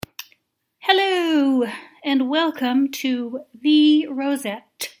and welcome to The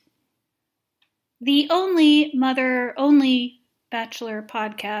Rosette, the only mother-only bachelor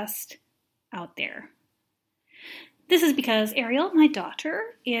podcast out there. This is because Ariel, my daughter,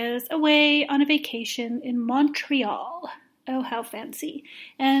 is away on a vacation in Montreal. Oh, how fancy.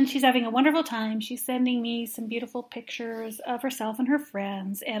 And she's having a wonderful time. She's sending me some beautiful pictures of herself and her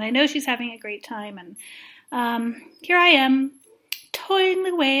friends, and I know she's having a great time. And here I am, toiling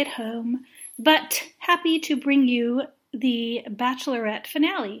away at home, but happy to bring you the Bachelorette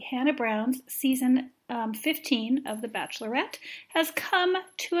finale. Hannah Brown's season 15 of The Bachelorette has come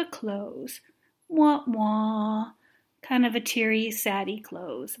to a close. Wah wah. Kind of a teary, saddy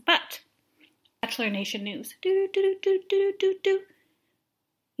close. But Bachelor Nation news. Do do do do do do.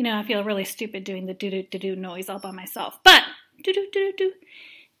 You know, I feel really stupid doing the do do do do noise all by myself. But do do do do.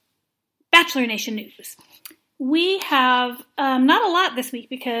 Bachelor Nation news. We have not a lot this week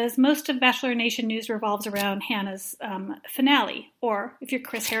because most of Bachelor Nation news revolves around Hannah's finale, or if you're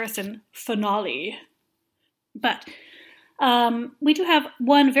Chris Harrison, finale. But we do have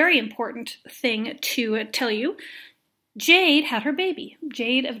one very important thing to tell you. Jade had her baby.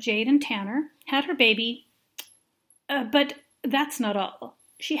 Jade of Jade and Tanner had her baby, but that's not all.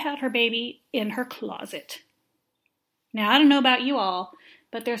 She had her baby in her closet. Now, I don't know about you all,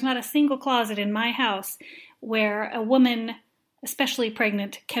 but there's not a single closet in my house where a woman, especially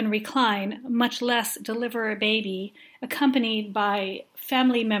pregnant, can recline, much less deliver a baby, accompanied by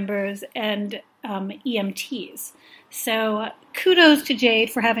family members and EMTs. So kudos to Jade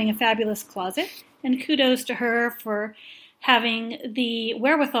for having a fabulous closet, and kudos to her for having the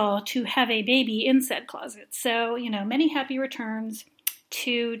wherewithal to have a baby in said closet. So, you know, many happy returns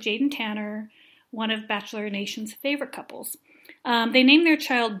to Jade and Tanner, one of Bachelor Nation's favorite couples. They named their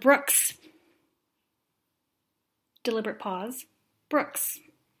child Brooks. Deliberate pause. Brooks.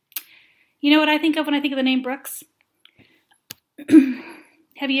 You know what I think of when I think of the name Brooks?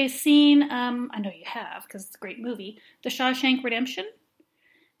 Have you seen, I know you have because it's a great movie, The Shawshank Redemption?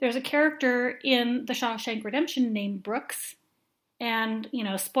 There's a character in The Shawshank Redemption named Brooks. And, you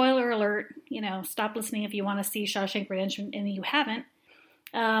know, spoiler alert, you know, stop listening if you want to see Shawshank Redemption and you haven't.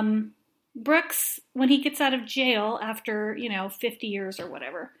 Brooks, when he gets out of jail after, 50 years or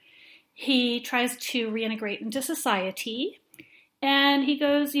whatever, he tries to reintegrate into society, and he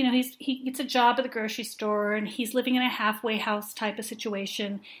goes, he gets a job at the grocery store, and he's living in a halfway house type of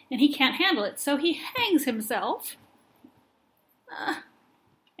situation, and he can't handle it, so he hangs himself,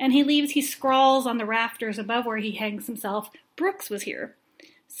 and he scrawls on the rafters above where he hangs himself, Brooks was here.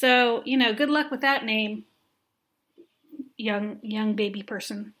 So, good luck with that name, young baby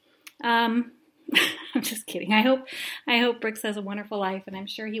person. I'm just kidding. I hope Brooks has a wonderful life, and I'm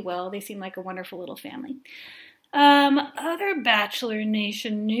sure he will. They seem like a wonderful little family. Other Bachelor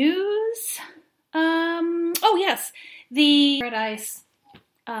Nation news. Oh yes, the Paradise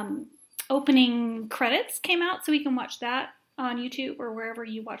opening credits came out, so we can watch that on YouTube or wherever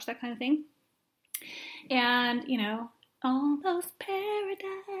you watch that kind of thing. And almost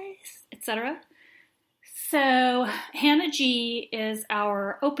paradise, etc. So Hannah G is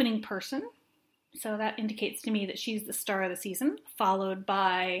our opening person. So that indicates to me that she's the star of the season, followed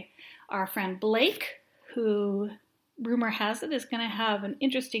by our friend Blake, who, rumor has it, is going to have an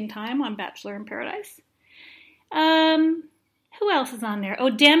interesting time on Bachelor in Paradise. Who else is on there? Oh,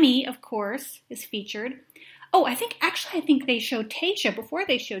 Demi, of course, is featured. Oh, I think they showed Tayshia before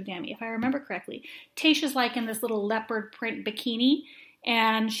they showed Demi, if I remember correctly. Tayshia's like in this little leopard print bikini,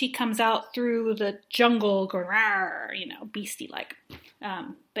 and she comes out through the jungle going, rawr, beastie-like.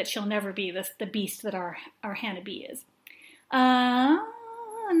 But she'll never be the beast that our Hannah B is. And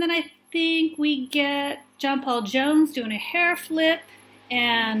then I think we get John Paul Jones doing a hair flip,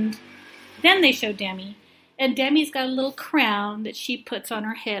 and then they show Demi. And Demi's got a little crown that she puts on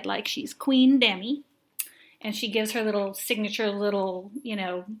her head like she's Queen Demi. And she gives her little signature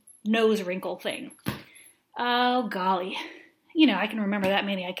nose wrinkle thing. Oh, golly. I can remember that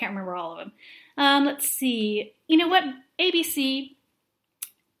many. I can't remember all of them. Let's see. You know what? ABC,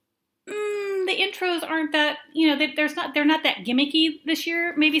 the intros aren't that, they're not that gimmicky this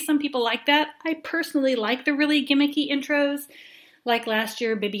year. Maybe some people like that. I personally like the really gimmicky intros. Like last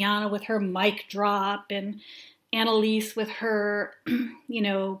year, Bibiana with her mic drop, and Annalise with her,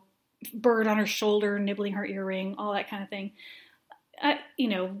 bird on her shoulder, nibbling her earring, all that kind of thing.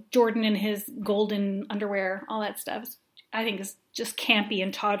 Jordan in his golden underwear, all that stuff. I think is just campy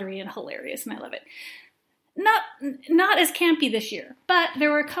and tawdry and hilarious, and I love it. Not as campy this year, but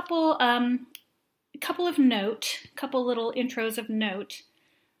there were a couple little intros of note.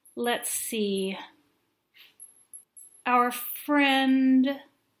 Let's see. Our friend,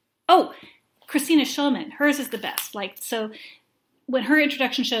 Christina Schulman, hers is the best. Like, so when her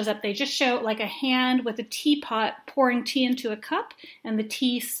introduction shows up, they just show like a hand with a teapot pouring tea into a cup, and the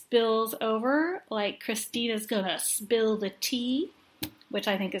tea spills over, like Christina's gonna spill the tea, which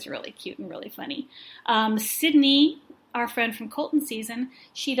I think is really cute and really funny. Sydney, our friend from Colton Season,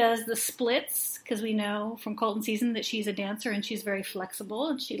 she does the splits, because we know from Colton Season that she's a dancer and she's very flexible,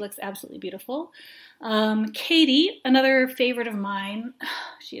 and she looks absolutely beautiful. Katie, another favorite of mine,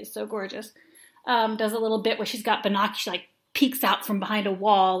 she is so gorgeous, does a little bit where she's got binoculars, she like peeks out from behind a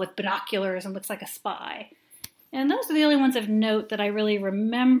wall with binoculars and looks like a spy. And those are the only ones of note that I really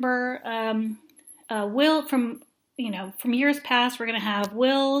remember. Will, from years past, we're going to have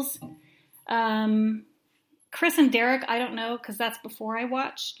Will's. Chris and Derek, I don't know, because that's before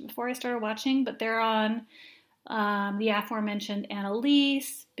I started watching, but they're on the aforementioned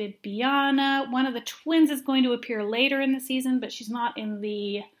Annalise, Bibiana. One of the twins is going to appear later in the season, but she's not in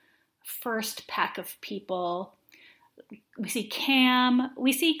the first pack of people. We see Cam.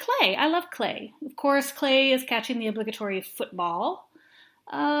 We see Clay. I love Clay. Of course, Clay is catching the obligatory football.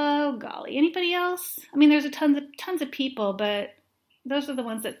 Oh, golly. Anybody else? I mean, there's tons of people, but those are the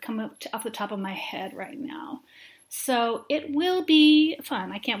ones that come up off the top of my head right now. So it will be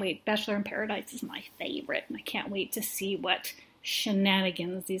fun. I can't wait. Bachelor in Paradise is my favorite, and I can't wait to see what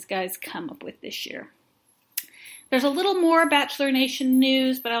shenanigans these guys come up with this year. There's a little more Bachelor Nation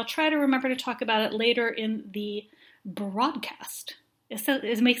news, but I'll try to remember to talk about it later in the broadcast.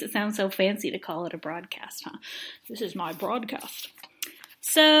 It makes it sound so fancy to call it a broadcast, huh? This is my broadcast.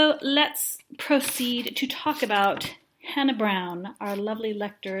 So let's proceed to talk about Hannah Brown, our lovely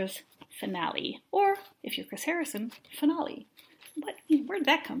Lecter's finale. Or, if you're Chris Harrison, finale. Where'd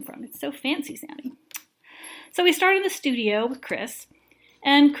that come from? It's so fancy sounding. So we start in the studio with Chris,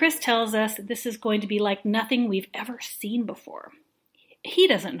 and Chris tells us that this is going to be like nothing we've ever seen before. He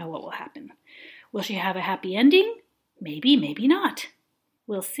doesn't know what will happen. Will she have a happy ending? Maybe, maybe not.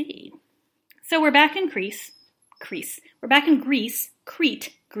 We'll see. So we're back in Greece. We're back in Greece.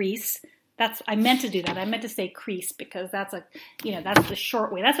 Greece. I meant to do that. I meant to say Crete because that's that's the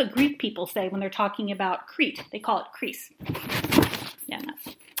short way. That's what Greek people say when they're talking about Crete. They call it Greece. Yeah,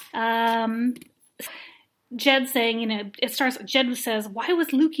 no. Jed saying, Jed says, why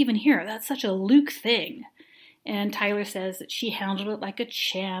was Luke even here? That's such a Luke thing. And Tyler says that she handled it like a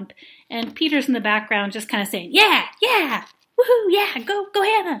champ. And Peter's in the background just kind of saying, yeah, woohoo, yeah, go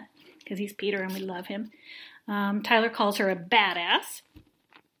Hannah. Because he's Peter and we love him. Tyler calls her a badass.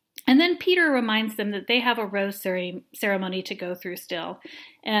 And then Peter reminds them that they have a rose ceremony to go through still.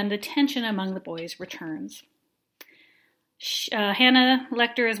 And the tension among the boys returns. Hannah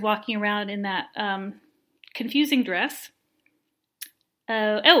Lecter is walking around in that confusing dress.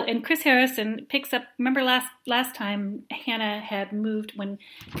 And Chris Harrison picks up, remember last time Hannah had moved when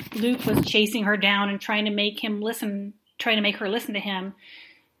Luke was chasing her down and trying to make her listen to him.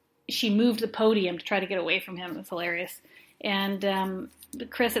 She moved the podium to try to get away from him. It was hilarious. And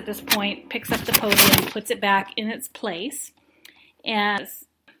Chris at this point picks up the podium, puts it back in its place. And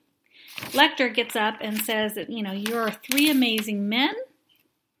Lecter gets up and says that, you're 3 amazing men.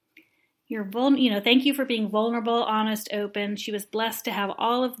 Thank you for being vulnerable, honest, open. She was blessed to have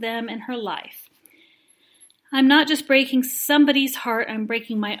all of them in her life. I'm not just breaking somebody's heart, I'm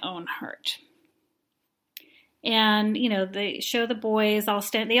breaking my own heart. And, they show the boys all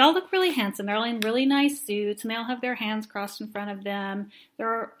they all look really handsome. They're all in really nice suits, and they all have their hands crossed in front of them.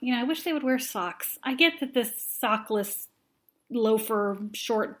 I wish they would wear socks. I get that this sockless loafer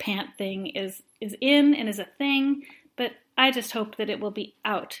short pant thing is in and is a thing, but I just hope that it will be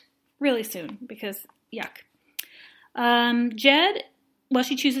out really soon, because yuck. Jed,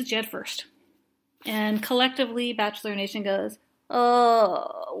 she chooses Jed first. And collectively, Bachelor Nation goes,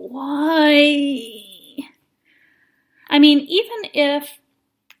 oh, why? I mean, even if,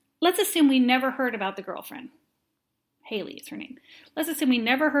 let's assume we never heard about the girlfriend. Haley is her name. Let's assume we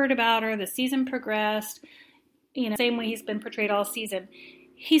never heard about her. The season progressed, same way he's been portrayed all season.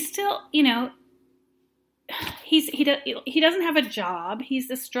 He's still, he doesn't have a job. He's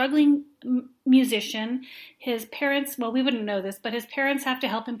a struggling musician. His parents, we wouldn't know this, but his parents have to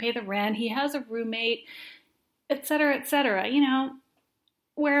help him pay the rent. He has a roommate, et cetera, et cetera.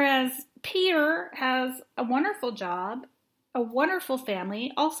 Whereas Peter has a wonderful job, a wonderful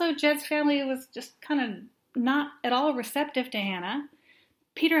family. Also, Jed's family was just kind of not at all receptive to Hannah.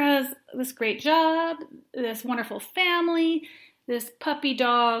 Peter has this great job, this wonderful family, this puppy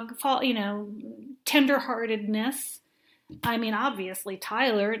dog, tenderheartedness. I mean, obviously,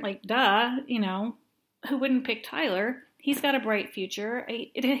 Tyler, duh, who wouldn't pick Tyler? He's got a bright future.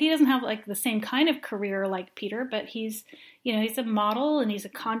 He doesn't have like the same kind of career like Peter, but he's a model and he's a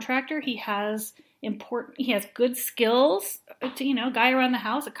contractor. He has good skills. Guy around the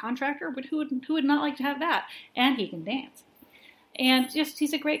house, a contractor, but who would not like to have that? And he can dance. And just,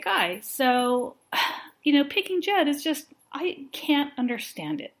 he's a great guy. So, picking Jed is just, I can't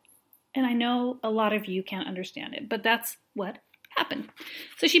understand it. And I know a lot of you can't understand it, but that's what happened.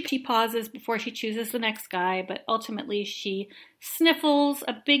 So she pauses before she chooses the next guy, but ultimately she sniffles,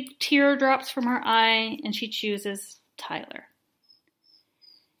 a big tear drops from her eye, and she chooses Tyler.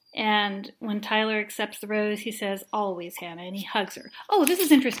 And when Tyler accepts the rose, he says, "Always, Hannah," and he hugs her. Oh, this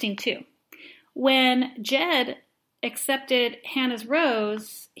is interesting too. When Jed accepted Hannah's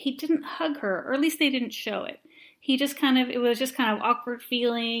rose, he didn't hug her, or at least they didn't show it. It was just kind of awkward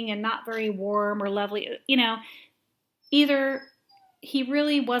feeling and not very warm or lovely. Either he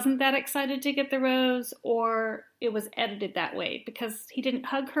really wasn't that excited to get the rose, or it was edited that way, because he didn't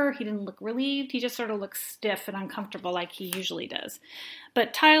hug her, he didn't look relieved, he just sort of looked stiff and uncomfortable like he usually does.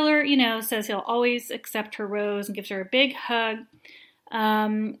 But Tyler, says he'll always accept her rose and gives her a big hug.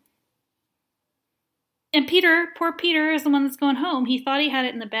 And poor Peter is the one that's going home. He thought he had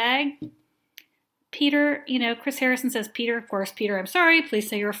it in the bag. Peter, Chris Harrison says, "Peter, of course, Peter, I'm sorry, please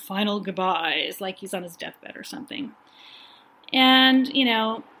say your final goodbyes," like he's on his deathbed or something. And,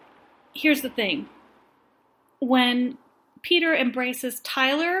 here's the thing. When Peter embraces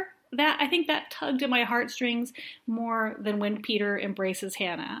Tyler, I think that tugged at my heartstrings more than when Peter embraces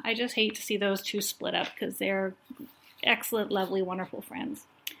Hannah. I just hate to see those two split up because they're excellent, lovely, wonderful friends.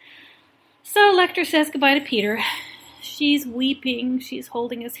 So Lecter says goodbye to Peter. She's weeping. She's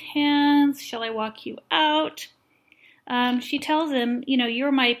holding his hands. "Shall I walk you out?" She tells him,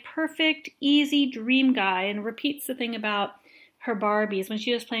 "You're my perfect, easy dream guy," and repeats the thing about her Barbies. When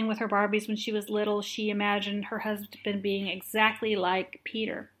she was playing with her Barbies when she was little, she imagined her husband being exactly like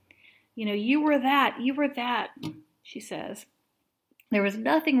Peter. "You were that, she says. "There was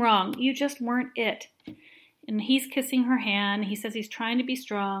nothing wrong. You just weren't it." And he's kissing her hand. He says he's trying to be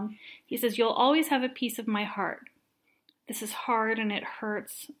strong. He says, "You'll always have a piece of my heart. This is hard and it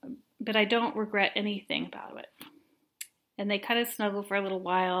hurts, but I don't regret anything about it." And they kind of snuggle for a little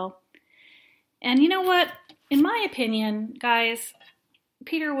while. And you know what? In my opinion, guys,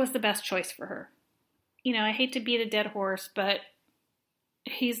 Peter was the best choice for her. I hate to beat a dead horse, but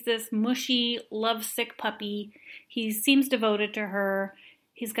he's this mushy, lovesick puppy. He seems devoted to her.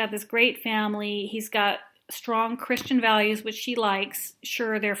 He's got this great family. He's got strong Christian values, which she likes.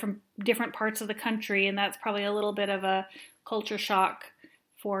 Sure, they're from different parts of the country, and that's probably a little bit of a culture shock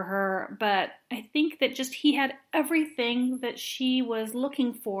for her. But I think that just he had everything that she was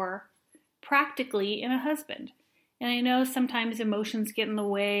looking for practically in a husband. And I know sometimes emotions get in the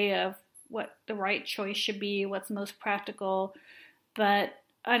way of what the right choice should be, what's most practical, but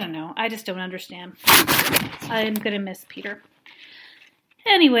I don't know. I just don't understand. I'm going to miss Peter.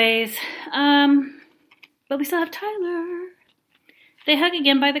 Anyways, but we still have Tyler. They hug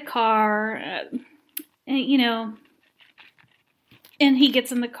again by the car, and he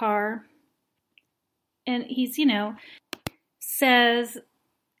gets in the car, and he's, says,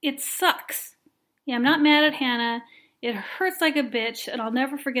 "It sucks. Yeah, I'm not mad at Hannah. It hurts like a bitch, and I'll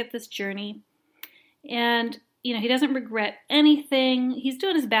never forget this journey." And, he doesn't regret anything. He's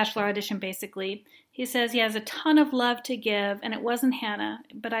doing his Bachelor audition, basically. He says he has a ton of love to give, and it wasn't Hannah,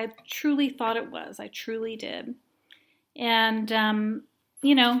 but I truly thought it was. I truly did. And,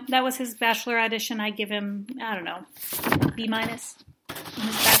 that was his Bachelor audition. I give him, I don't know, B- in his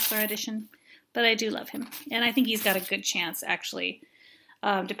Bachelor audition. But I do love him. And I think he's got a good chance, actually,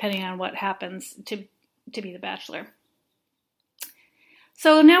 depending on what happens, to be the Bachelor.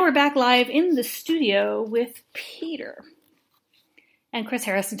 So now we're back live in the studio with Peter. And Chris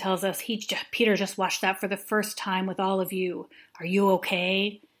Harrison tells us Peter just watched that for the first time with all of you. Are you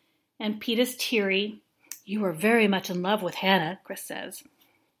okay? And Pete is teary. You are very much in love with Hannah, Chris says.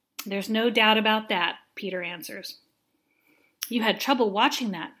 There's no doubt about that, Peter answers. You had trouble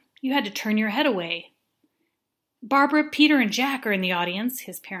watching that. You had to turn your head away. Barbara, Peter, and Jack are in the audience,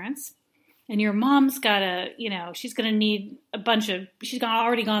 his parents. And your mom's got she's going to need she's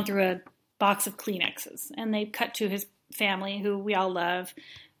already gone through a box of Kleenexes. And they cut to his family, who we all love.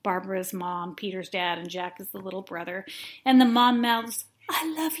 Barbara's mom, Peter's dad, and Jack is the little brother. And the mom mouths, "I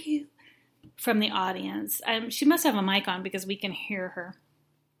love you," from the audience. She must have a mic on because we can hear her.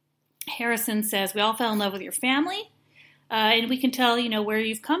 Harrison says, "We all fell in love with your family. And we can tell, where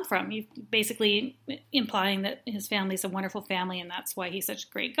you've come from." You've basically implying that his family's a wonderful family, and that's why he's such a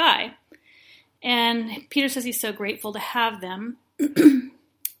great guy. And Peter says he's so grateful to have them.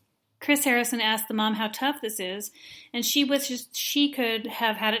 Chris Harrison asked the mom how tough this is, and she wishes she could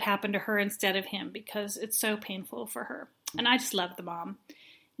have had it happen to her instead of him because it's so painful for her. And I just love the mom.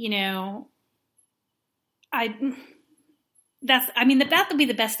 You know, that would be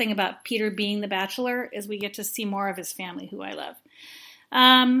the best thing about Peter being the Bachelor is we get to see more of his family, who I love.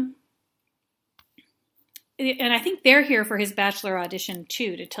 And I think they're here for his Bachelor audition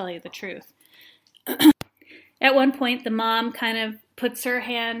too, to tell you the truth. At one point, the mom kind of puts her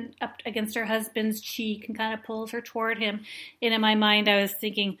hand up against her husband's cheek and kind of pulls her toward him. And in my mind, I was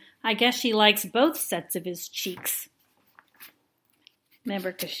thinking, I guess she likes both sets of his cheeks.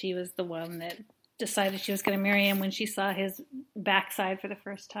 Remember, because she was the one that decided she was going to marry him when she saw his backside for the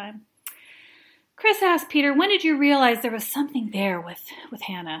first time. Chris asked Peter, when did you realize there was something there with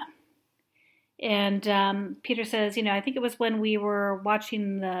Hannah? And Peter says, I think it was when we were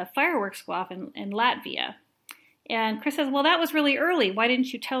watching the fireworks go off in Latvia. And Chris says, well, that was really early. Why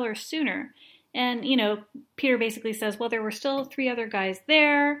didn't you tell her sooner? And, Peter basically says, well, there were still 3 other guys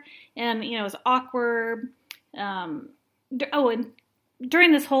there. And, it was awkward. And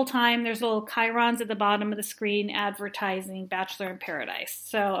during this whole time, there's little chyrons at the bottom of the screen advertising Bachelor in Paradise.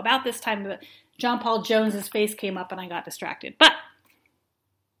 So about this time, John Paul Jones's face came up and I got distracted. But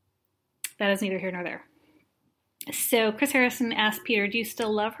that is neither here nor there. So Chris Harrison asked Peter, do you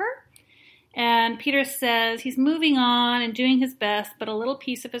still love her? And Peter says he's moving on and doing his best, but a little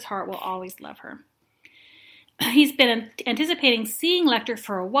piece of his heart will always love her. He's been anticipating seeing Lecter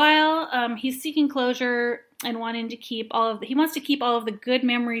for a while. He's seeking closure and wanting to he wants to keep all of the good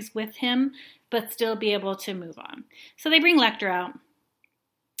memories with him, but still be able to move on. So they bring Lecter out.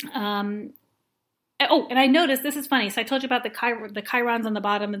 And I noticed, this is funny, so I told you about the chyrons on the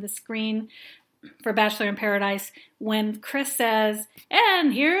bottom of the screen for Bachelor in Paradise. When Chris says,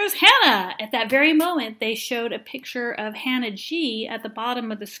 and here's Hannah, at that very moment, they showed a picture of Hannah G at the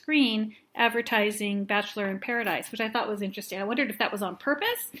bottom of the screen advertising Bachelor in Paradise, which I thought was interesting. I wondered if that was on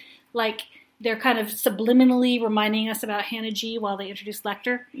purpose, like they're kind of subliminally reminding us about Hannah G while they introduce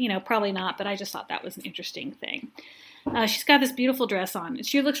Lecter. Probably not, but I just thought that was an interesting thing. She's got this beautiful dress on.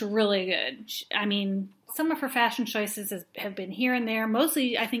 She looks really good. Some of her fashion choices have been here and there.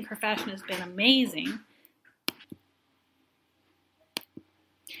 Mostly, I think her fashion has been amazing.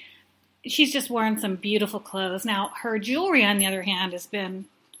 She's just worn some beautiful clothes. Now, her jewelry, on the other hand, has been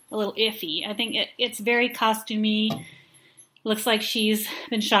a little iffy. I think it's very costumey. Looks like she's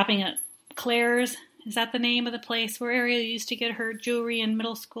been shopping at Claire's. Is that the name of the place where Ariel used to get her jewelry in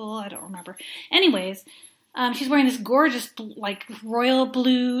middle school? I don't remember. Anyways, she's wearing this gorgeous, royal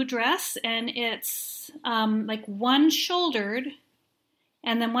blue dress, and it's one-shouldered,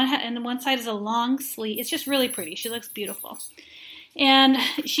 and then one side is a long sleeve. It's just really pretty. She looks beautiful, and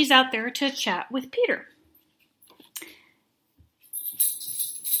she's out there to chat with Peter.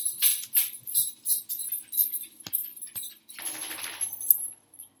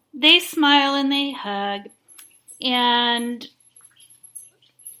 They smile and they hug, and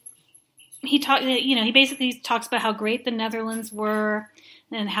he basically talks about how great the Netherlands were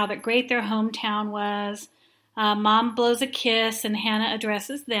and how great their hometown was. Mom blows a kiss and Hannah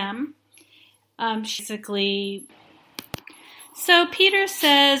addresses them. So Peter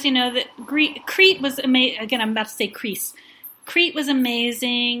says, that Crete was amazing. Again, I'm about to say Crease. Crete was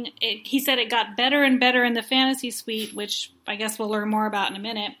amazing. He said it got better and better in the fantasy suite, which I guess we'll learn more about in a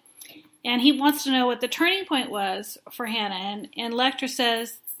minute. And he wants to know what the turning point was for Hannah. And Lecter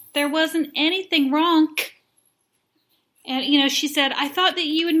says, there wasn't anything wrong. And, she said, I thought that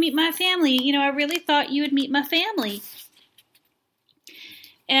you would meet my family. I really thought you would meet my family.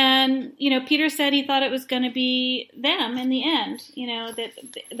 And, Peter said he thought it was going to be them in the end. That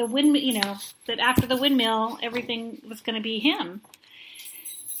the windmill, that after the windmill, everything was going to be him.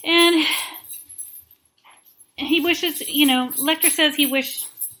 And he wishes, Lecter says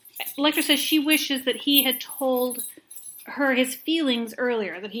she wishes that he had told her his feelings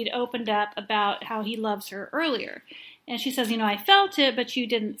earlier, that he'd opened up about how he loves her earlier. And she says, I felt it, but you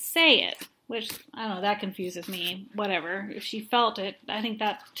didn't say it, which, I don't know, that confuses me. Whatever. If she felt it, I think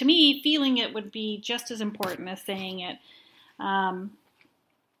that, to me, feeling it would be just as important as saying it. And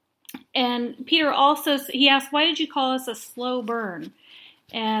Peter also, he asks, why did you call us a slow burn?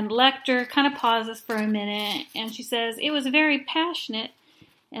 And Lecter kind of pauses for a minute, and she says, it was very passionate.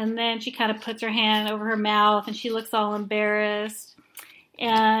 And then she kind of puts her hand over her mouth, and she looks all embarrassed.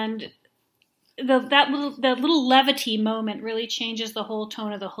 And that little levity moment really changes the whole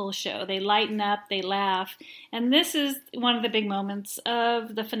tone of the whole show. They lighten up, they laugh. And this is one of the big moments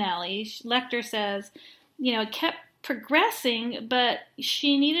of the finale. Lecter says, it kept progressing, but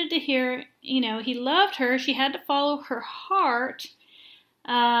she needed to hear, he loved her. She had to follow her heart.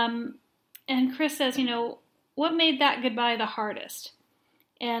 And Chris says, what made that goodbye the hardest?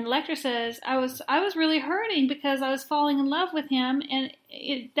 And Lecter says, I was really hurting because I was falling in love with him, and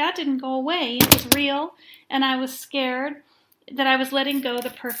that didn't go away. It was real, and I was scared that I was letting go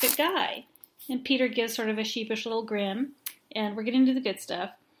the perfect guy. And Peter gives sort of a sheepish little grin, and we're getting to the good stuff.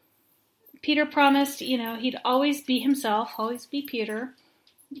 Peter promised, he'd always be himself, always be Peter,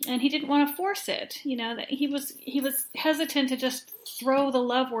 and he didn't want to force it. That he was hesitant to just throw the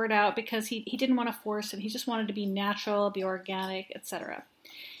love word out because he didn't want to force it. He just wanted to be natural, be organic, etc.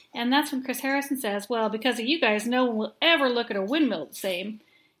 And that's when Chris Harrison says, well, because of you guys, no one will ever look at a windmill the same.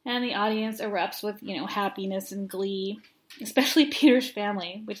 And the audience erupts with, happiness and glee, especially Peter's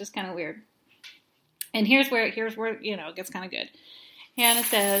family, which is kind of weird. And here's where it gets kind of good. Hannah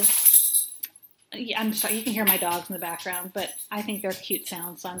says, I'm sorry, you can hear my dogs in the background, but I think they're cute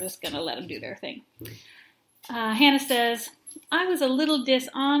sounds, so I'm just going to let them do their thing. Hannah says, I was a little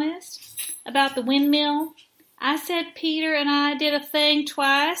dishonest about the windmill. I said Peter and I did a thing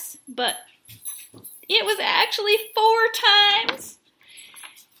twice, but it was actually 4 times.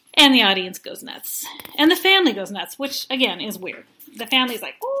 And the audience goes nuts. And the family goes nuts, which, again, is weird. The family's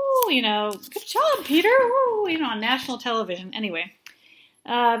like, ooh, good job, Peter. Ooh, on national television. Anyway,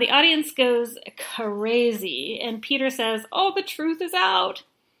 the audience goes crazy. And Peter says, oh, the truth is out.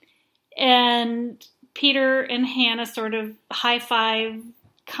 And Peter and Hannah sort of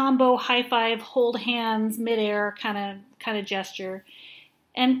combo high five, hold hands midair kind of gesture.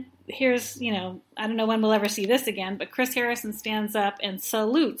 And here's, I don't know when we'll ever see this again, but Chris Harrison stands up and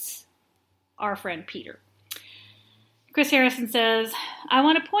salutes our friend Peter. Chris Harrison says, I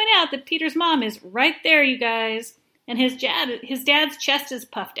want to point out that Peter's mom is right there, you guys, and his dad's chest is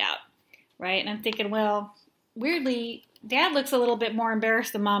puffed out, right? And I'm thinking, well, weirdly, Dad looks a little bit more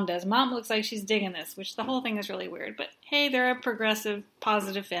embarrassed than Mom does. Mom looks like she's digging this, which the whole thing is really weird. But hey, they're a progressive,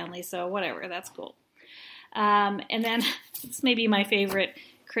 positive family, so whatever, that's cool. And then this may be my favorite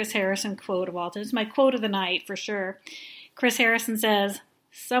Chris Harrison quote of all time. It's my quote of the night for sure. Chris Harrison says,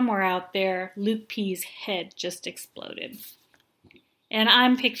 somewhere out there, Luke P's head just exploded. And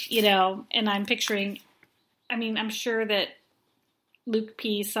I'm picturing, I'm sure that Luke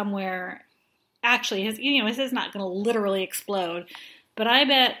P somewhere actually his is not going to literally explode, but I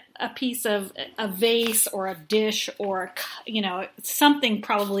bet a piece of a vase or a dish or, something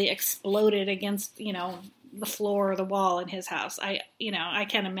probably exploded against, the floor or the wall in his house. I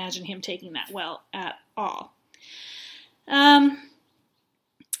can't imagine him taking that well at all.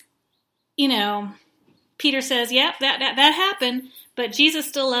 Peter says, yep, that happened, but Jesus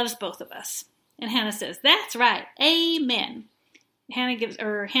still loves both of us. And Hannah says, that's right. Amen. Hannah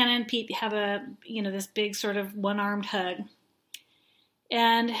and Pete have this big sort of one-armed hug.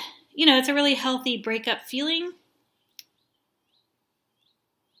 And, it's a really healthy breakup feeling.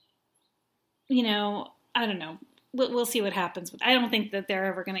 I don't know. We'll see what happens. I don't think that they're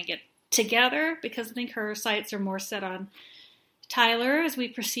ever going to get together because I think her sights are more set on Tyler as we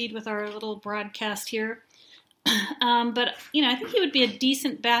proceed with our little broadcast here. But, I think he would be a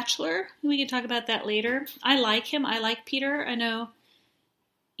decent bachelor. We can talk about that later. I like him. I like Peter. I know,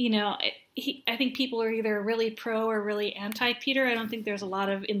 I think people are either really pro or really anti-Peter. I don't think there's a lot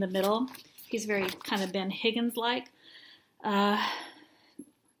of in the middle. He's very kind of Ben Higgins-like. I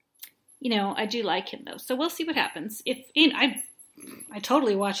do like him, though. So we'll see what happens. I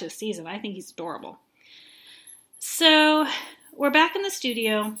totally watch this season. I think he's adorable. So we're back in the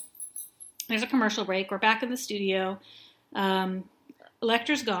studio. There's a commercial break. We're back in the studio.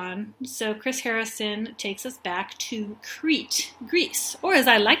 Lecter's gone, so Chris Harrison takes us back to Crete, Greece, or as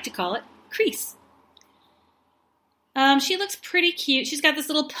I like to call it, Crease. She looks pretty cute. She's got this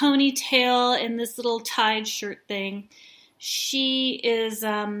little ponytail and this little tied shirt thing. She is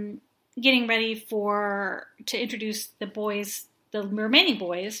getting ready to introduce the remaining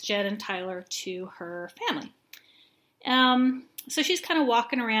boys, Jed and Tyler, to her family. So she's kind of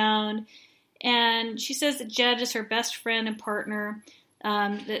walking around, and she says that Jed is her best friend and partner.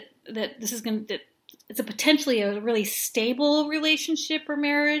 That it's potentially a really stable relationship or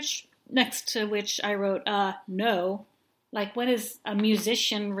marriage. Next to which I wrote, no. Like, when is a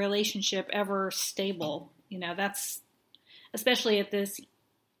musician relationship ever stable? That's especially at this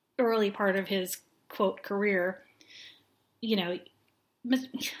early part of his quote career.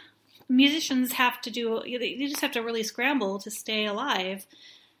 Musicians have to they just have to really scramble to stay alive.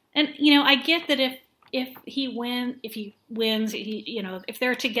 And I get that if he wins, if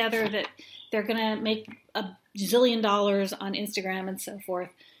they're together, that they're gonna make $1 zillion on Instagram and so forth.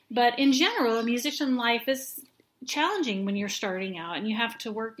 But in general, a musician life is challenging when you're starting out, and you have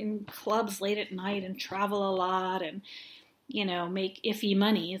to work in clubs late at night and travel a lot, and make iffy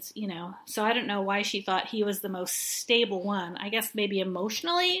money. So I don't know why she thought he was the most stable one. I guess maybe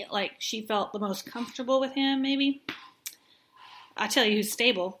emotionally, like she felt the most comfortable with him, maybe. I'll tell you who's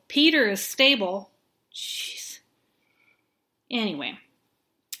stable. Peter is stable. Jeez. Anyway.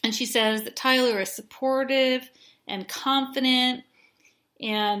 And she says that Tyler is supportive and confident.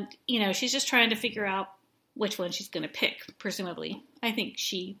 And, she's just trying to figure out which one she's going to pick, presumably. I think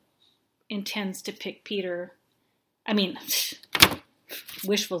she intends to pick Peter. I mean,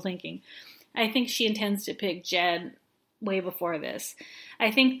 wishful thinking. I think she intends to pick Jed way before this. I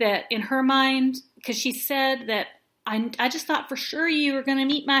think that in her mind, because she said that, I just thought for sure you were going to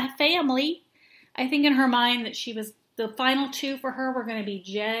meet my family. I think in her mind that the final two for her were going to be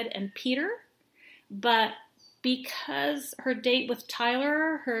Jed and Peter. But because her date with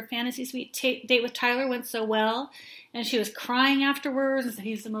Tyler, her fantasy suite date with Tyler went so well, and she was crying afterwards and said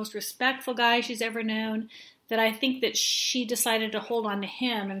he's the most respectful guy she's ever known, that I think that she decided to hold on to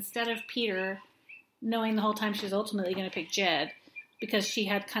him instead of Peter, knowing the whole time she was ultimately going to pick Jed, because she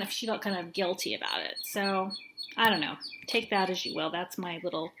felt kind of guilty about it. So, I don't know. Take that as you will. That's my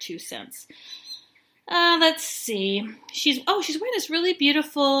little 2 cents. Let's see. She's wearing this really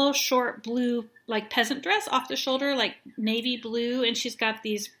beautiful short blue, like peasant dress off the shoulder, like navy blue, and she's got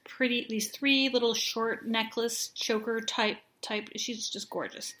these 3 little short necklace choker type. She's just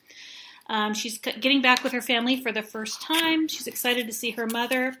gorgeous. She's getting back with her family for the first time. She's excited to see her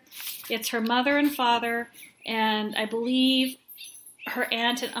mother. It's her mother and father, and I believe her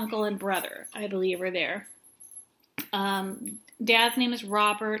aunt and uncle and brother, I believe, are there. Dad's name is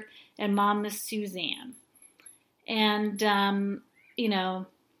Robert, and Mom is Suzanne. And,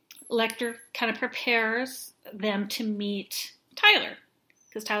 Lecter kind of prepares them to meet Tyler,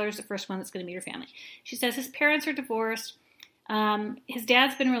 because Tyler's the first one that's going to meet her family. She says his parents are divorced. His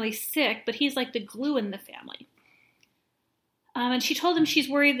dad's been really sick, but he's like the glue in the family. And she told him she's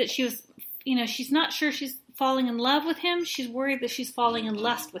worried that she's not sure she's falling in love with him. She's worried that she's falling in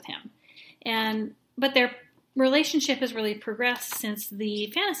lust with him. But their relationship has really progressed since the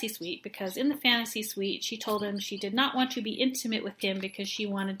fantasy suite, because in the fantasy suite, she told him she did not want to be intimate with him because she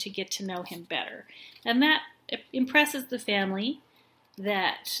wanted to get to know him better. And that impresses the family,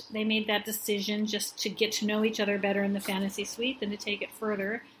 that they made that decision just to get to know each other better in the fantasy suite than to take it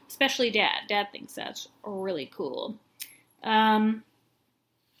further, especially Dad. Dad thinks that's really cool. So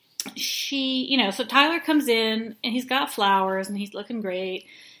Tyler comes in, and he's got flowers, and he's looking great.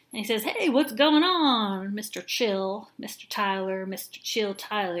 And he says, "Hey, what's going on, Mr. Chill, Mr. Tyler, Mr. Chill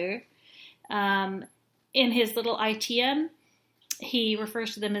Tyler?" In his little ITM, he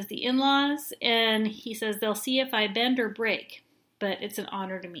refers to them as the in-laws, and he says, "They'll see if I bend or break, but it's an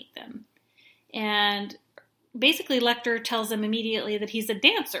honor to meet them." And basically, Lecter tells him immediately that he's a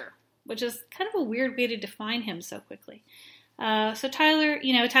dancer, which is kind of a weird way to define him so quickly. So Tyler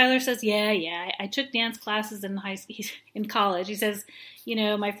says, yeah, I took dance classes in college. He says,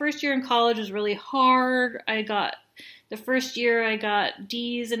 my first year in college was really hard. The first year I got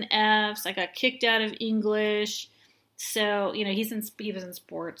D's and F's. I got kicked out of English. So, he was in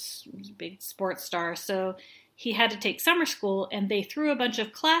sports. He was a big sports star. So he had to take summer school, and they threw a bunch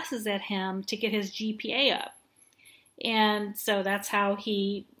of classes at him to get his GPA up. And so that's how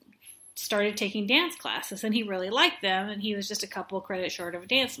he started taking dance classes, and he really liked them, and he was just a couple of credits short of a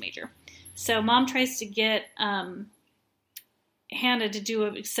dance major. So Mom tries to get Hannah to do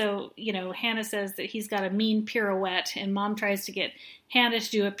Hannah says that he's got a mean pirouette, and Mom tries to get Hannah to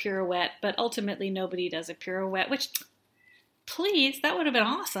do a pirouette, but ultimately nobody does a pirouette, which, please, that would have been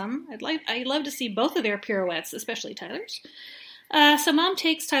awesome. I'd love to see both of their pirouettes, especially Tyler's. So Mom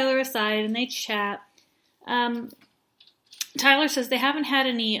takes Tyler aside, and they chat. Tyler says they haven't had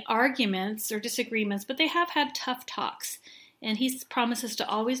any arguments or disagreements, but they have had tough talks. And he promises to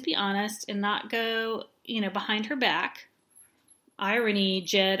always be honest and not go, behind her back. Irony,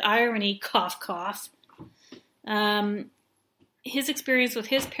 Jed, irony, cough, cough. His experience with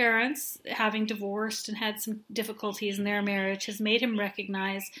his parents, having divorced and had some difficulties in their marriage, has made him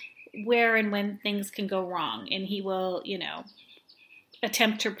recognize where and when things can go wrong. And he will,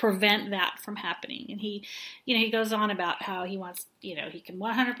 attempt to prevent that from happening. And he goes on about how he wants, he can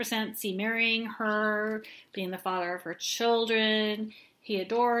 100% see marrying her, being the father of her children. He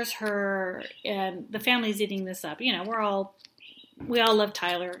adores her, and the family's eating this up. We all love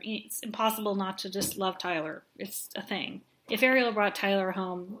Tyler. It's impossible not to just love Tyler. It's a thing. If Ariel brought Tyler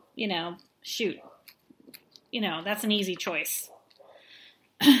home, shoot, that's an easy choice.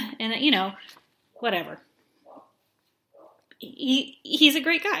 And, whatever. He's a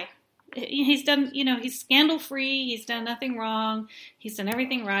great guy. He's done, he's scandal free. He's done nothing wrong. He's done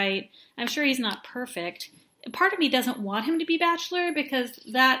everything right. I'm sure he's not perfect. part of me doesn't want him to be Bachelor because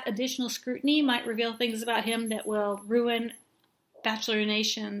that additional scrutiny might reveal things about him that will ruin Bachelor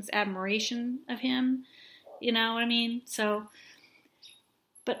Nation's admiration of him. You know what I mean? So,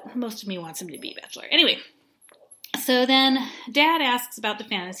 but most of me wants him to be Bachelor. Anyway, so then Dad asks about the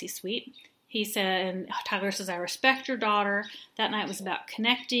fantasy suite. He said, and Tyler says, I respect your daughter. That night was about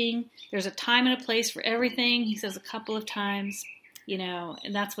connecting. There's a time and a place for everything. He says a couple of times, you know,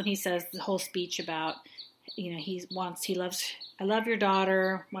 and that's when he says the whole speech about, you know, I love your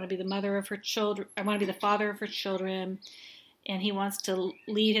daughter. I want to be the mother of her children. I want to be the father of her children. And he wants to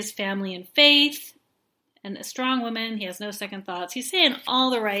lead his family in faith and a strong woman. He has no second thoughts. He's saying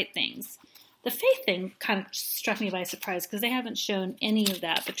all the right things. The faith thing kind of struck me by surprise because they haven't shown any of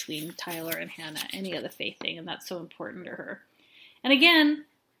that between Tyler and Hannah, any of the faith thing, and that's so important to her. And again,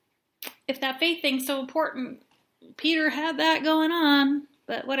 if that faith thing's so important, Peter had that going on,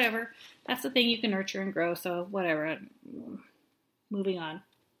 but whatever. That's the thing you can nurture and grow, so whatever. Moving on.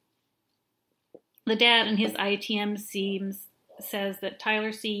 The dad in his ITM says that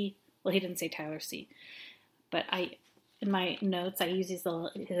Tyler C. Well, he didn't say Tyler C. But in my notes, I use his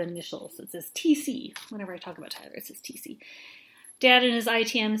initials. It says TC. Whenever I talk about Tyler, it says TC. Dad in his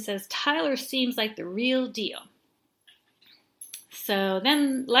ITM says, Tyler seems like the real deal. So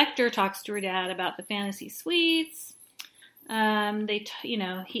then Lecter talks to her dad about the fantasy suites. Tyler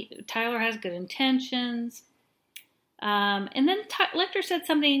has good intentions. And then Lecter said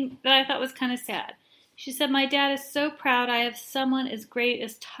something that I thought was kind of sad. She said, my dad is so proud I have someone as great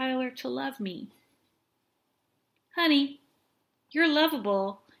as Tyler to love me. Honey, you're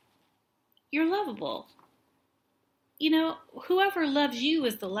lovable. You're lovable. You know, whoever loves you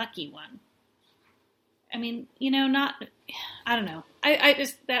is the lucky one. I mean, you know, I don't know. I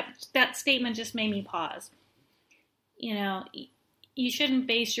just, that statement just made me pause. You know, you shouldn't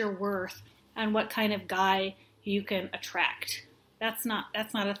base your worth on what kind of guy you can attract. That's not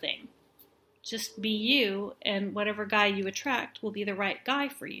a thing. Just be you, and whatever guy you attract will be the right guy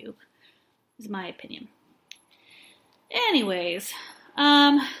for you, is my opinion. Anyways,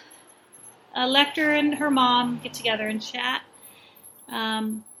 Lecter and her mom get together and chat.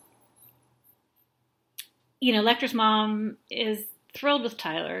 Lecter's mom is thrilled with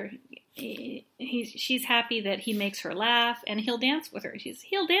Tyler. She's happy that he makes her laugh, and he'll dance with her.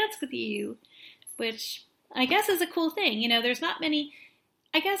 He'll dance with you, which I guess is a cool thing. You know, there's not many,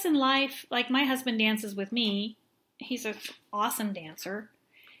 I guess in life, like my husband dances with me. He's an awesome dancer.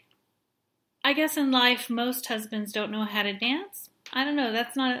 I guess in life, most husbands don't know how to dance. I don't know.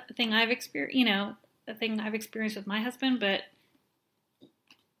 That's not a thing I've experienced, a thing I've experienced with my husband, but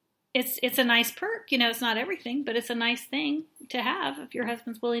it's a nice perk. You know, it's not everything, but it's a nice thing to have if your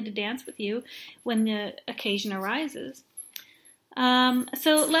husband's willing to dance with you when the occasion arises.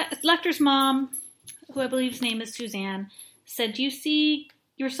 So Lecter's mom, who I believe's name is Suzanne, said, do you see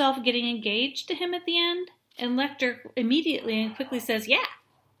yourself getting engaged to him at the end? And Lecter immediately and quickly says, yeah.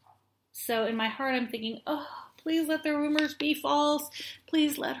 So in my heart, I'm thinking, oh, please let the rumors be false.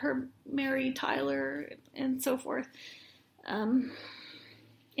 Please let her marry Tyler and so forth.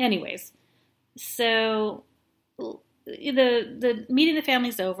 Anyways, so the meeting the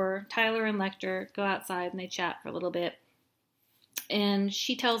family's over. Tyler and Lecter go outside and they chat for a little bit. And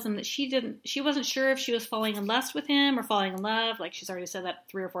she tells him that she wasn't sure if she was falling in lust with him or falling in love. Like she's already said that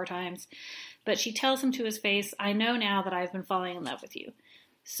 3 or 4 times. But she tells him to his face, I know now that I've been falling in love with you.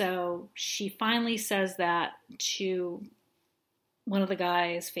 So she finally says that to one of the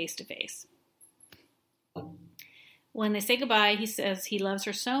guys face to face. When they say goodbye, he says he loves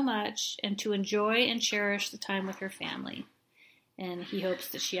her so much and to enjoy and cherish the time with her family. And he hopes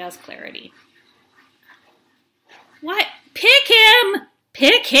that she has clarity. What? Pick him!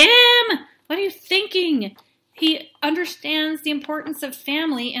 Pick him! What are you thinking? He understands the importance of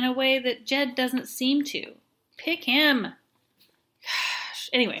family in a way that Jed doesn't seem to. Pick him. Gosh.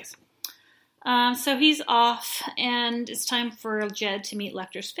 Anyways. So he's off, and it's time for Jed to meet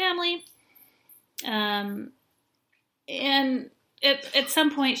Lecter's family. And at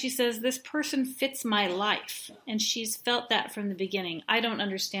some point she says, this person fits my life. And she's felt that from the beginning. I don't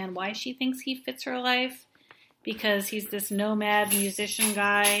understand why she thinks he fits her life. Because he's this nomad musician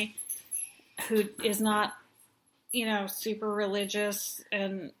guy who is not, super religious.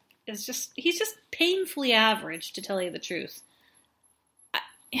 And he's just painfully average, to tell you the truth.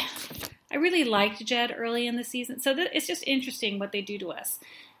 I really liked Jed early in the season. So it's just interesting what they do to us.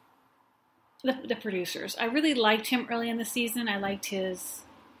 The producers. I really liked him early in the season. I liked his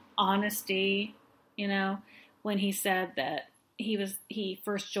honesty, when he said that he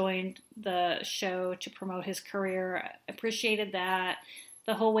first joined the show to promote his career. I appreciated that.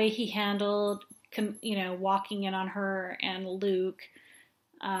 The whole way he handled walking in on her and Luke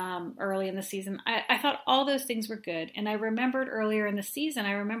early in the season. I thought all those things were good. And I remembered earlier in the season,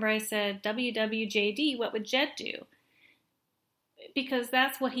 I said, WWJD, what would Jed do? Because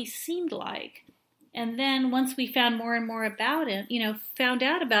that's what he seemed like. And then once we found more and more about him, found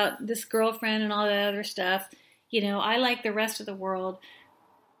out about this girlfriend and all that other stuff, I, like the rest of the world,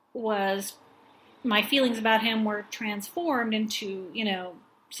 my feelings about him were transformed into,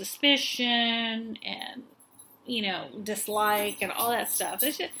 suspicion and, dislike and all that stuff.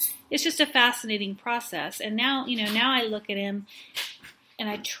 It's just a fascinating process. And now, now I look at him and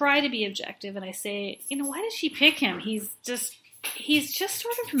I try to be objective and I say, why did she pick him? He's just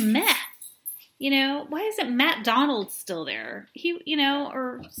sort of meh. Why isn't Matt Donald still there?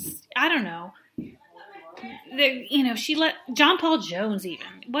 Or I don't know. She let John Paul Jones even,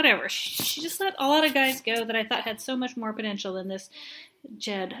 whatever. She just let a lot of guys go that I thought had so much more potential than this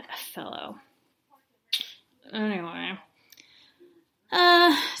Jed fellow. Anyway.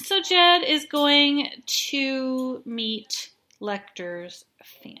 So Jed is going to meet Lecter's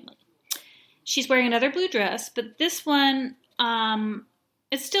family. She's wearing another blue dress, but this one,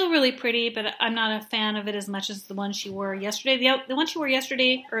 it's still really pretty, but I'm not a fan of it as much as the one she wore yesterday. The one she wore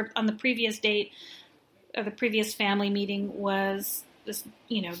yesterday, or on the previous date, or the previous family meeting, was this,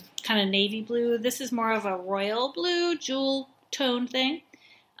 kind of navy blue. This is more of a royal blue, jewel tone thing.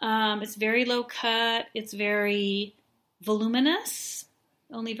 It's very low cut. It's very voluminous.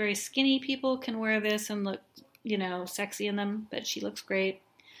 Only very skinny people can wear this and look, sexy in them, but she looks great.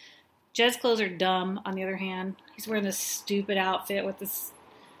 Jed's clothes are dumb, on the other hand. He's wearing this stupid outfit with this...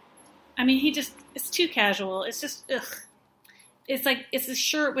 it's too casual. It's just, ugh. It's a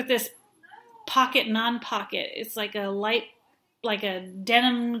shirt with this pocket, non-pocket. It's like a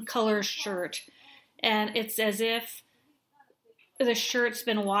denim color shirt. And it's as if the shirt's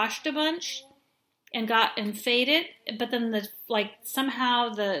been washed a bunch and faded, but then somehow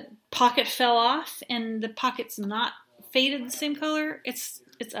the pocket fell off and the pocket's not faded the same color. It's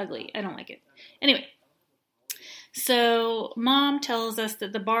ugly. I don't like it. Anyway, so Mom tells us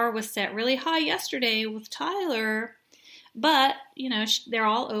that the bar was set really high yesterday with Tyler, but, they're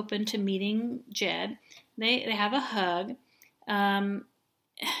all open to meeting Jed. They have a hug, and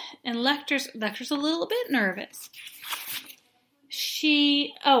Lecter's a little bit nervous.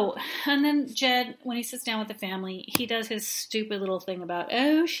 And then Jed, when he sits down with the family, he does his stupid little thing about,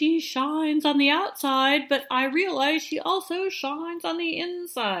 she shines on the outside, but I realize she also shines on the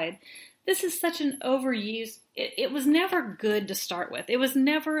inside. This is such an overused, it was never good to start with. It was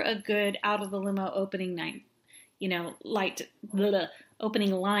never a good out of the limo opening night,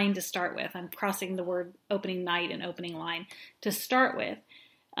 opening line to start with. I'm crossing the word opening night and opening line to start with.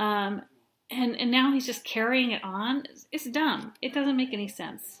 And now he's just carrying it on. It's dumb. It doesn't make any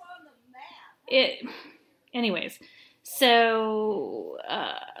sense. Anyways, so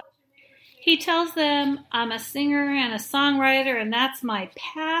he tells them, I'm a singer and a songwriter, and that's my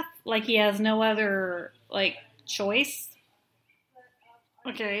path. Like he has no other, choice.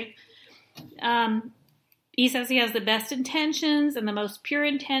 Okay. He says he has the best intentions and the most pure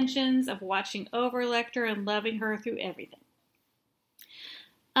intentions of watching over Lecter and loving her through everything.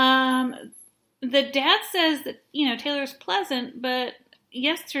 The dad says that, Taylor's pleasant, but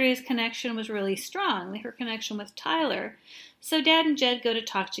yesterday's connection was really strong, her connection with Tyler. So Dad and Jed go to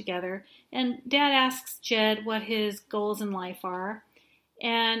talk together, and Dad asks Jed what his goals in life are.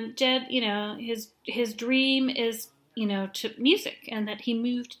 And Jed, his dream is, to music, and that he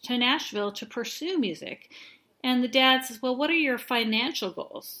moved to Nashville to pursue music. And the dad says, well, what are your financial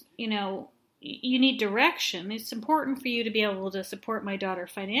goals? You need direction. It's important for you to be able to support my daughter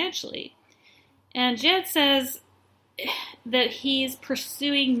financially. And Jed says that he's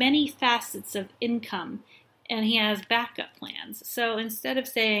pursuing many facets of income and he has backup plans. So instead of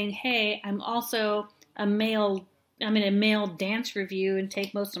saying, hey, I'm also I'm in a male dance review and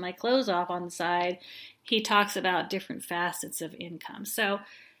take most of my clothes off on the side, he talks about different facets of income. So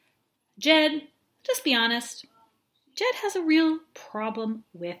Jed, just be honest, Jed has a real problem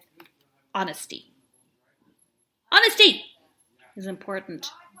with honesty. Honesty is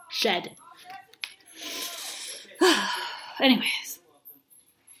important, Jed. Anyways,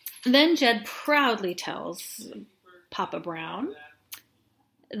 then Jed proudly tells Papa Brown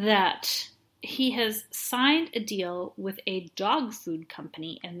that he has signed a deal with a dog food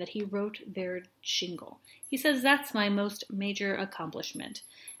company and that he wrote their jingle. He says, that's my most major accomplishment.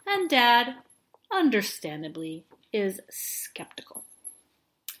 And Dad, understandably, is skeptical.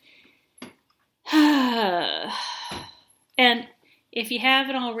 And if you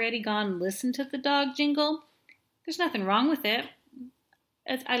haven't already gone and listened to the dog jingle, there's nothing wrong with it.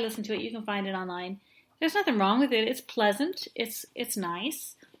 As I listened to it. You can find it online. There's nothing wrong with it. It's pleasant. It's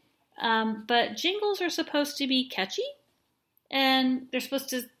nice. But jingles are supposed to be catchy, and they're supposed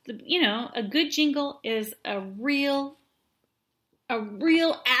to, a good jingle is a real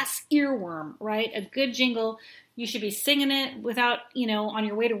ass earworm, right? A good jingle, you should be singing it without, on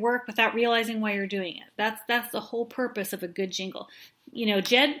your way to work without realizing why you're doing it. That's the whole purpose of a good jingle.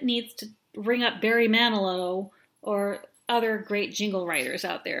 Jed needs to ring up Barry Manilow or other great jingle writers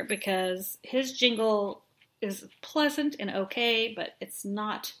out there, because his jingle is pleasant and okay, but it's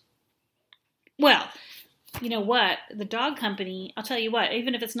not, well, you know what? The dog company, I'll tell you what,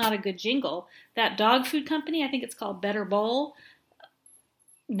 even if it's not a good jingle, that dog food company, I think it's called Better Bowl.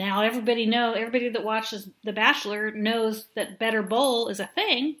 Now everybody that watches The Bachelor knows that Better Bowl is a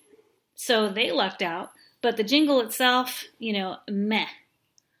thing, so they lucked out. But the jingle itself, meh.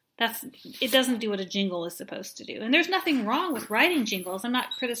 It doesn't do what a jingle is supposed to do. And there's nothing wrong with writing jingles. I'm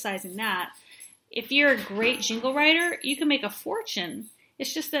not criticizing that. If you're a great jingle writer, you can make a fortune.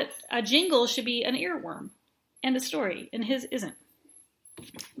 It's just that a jingle should be an earworm. End of story. And his isn't.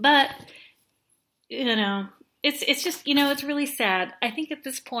 But, it's just, it's really sad. I think at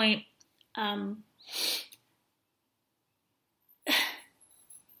this point,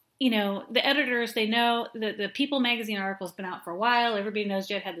 the editors, they know that the People magazine article has been out for a while. Everybody knows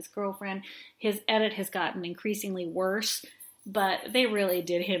Jed had this girlfriend. His edit has gotten increasingly worse, but they really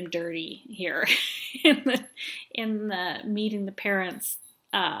did him dirty here in the meeting the parents,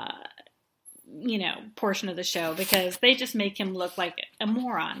 portion of the show, because they just make him look like a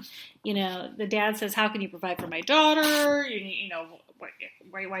moron. The dad says, "How can you provide for my daughter?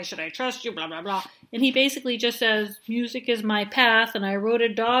 Why should I trust you? Blah, blah, blah." And he basically just says, "Music is my path, and I wrote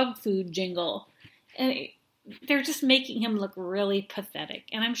a dog food jingle." And they're just making him look really pathetic.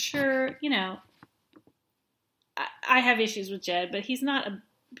 And I'm sure, I have issues with Jed, but he's not I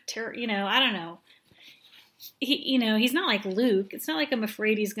don't know. He's not like Luke. It's not like I'm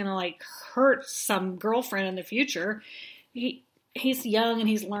afraid he's going to hurt some girlfriend in the future. He's young and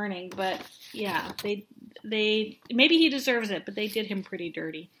he's learning, but yeah, they maybe he deserves it, but they did him pretty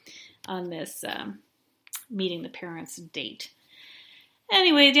dirty on this meeting the parents date.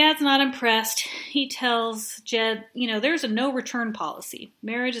 Anyway, Dad's not impressed. He tells Jed, there's a no return policy.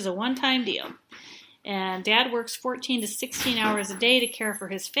 Marriage is a one-time deal. And Dad works 14 to 16 hours a day to care for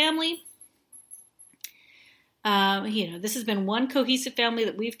his family. This has been one cohesive family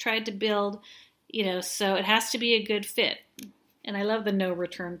that we've tried to build, so it has to be a good fit. And I love the no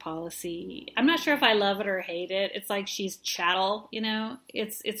return policy. I'm not sure if I love it or hate it. It's like she's chattel,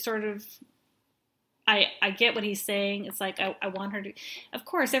 it's sort of, I get what he's saying. It's like, I want her to, of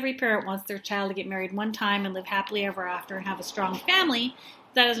course, every parent wants their child to get married one time and live happily ever after and have a strong family.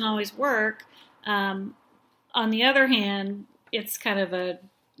 That doesn't always work. On the other hand, it's kind of a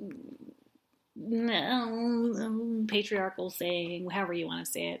patriarchal saying, however you want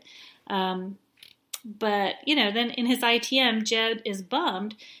to say it. But, then in his ITM, Jed is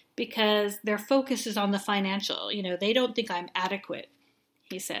bummed because their focus is on the financial. They don't think I'm adequate,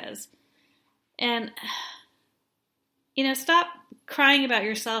 he says. And, stop crying about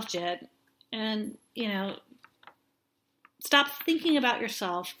yourself, Jed. And, stop thinking about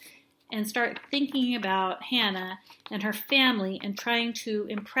yourself and start thinking about Hannah and her family and trying to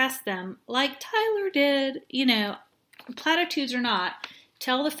impress them like Tyler did. Platitudes or not,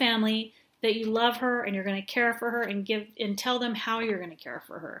 tell the family that you love her and you're going to care for her and tell them how you're going to care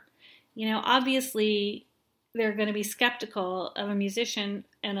for her. Obviously they're going to be skeptical of a musician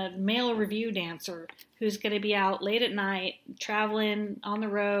and a male review dancer who's going to be out late at night, traveling on the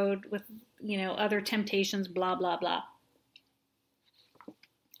road with, other temptations, blah, blah, blah.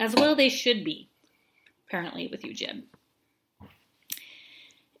 As well they should be, apparently, with you, Jed.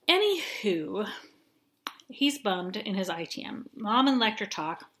 Anywho, he's bummed in his ITM. Mom and Lecter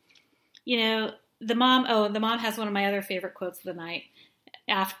talk. The mom has one of my other favorite quotes of the night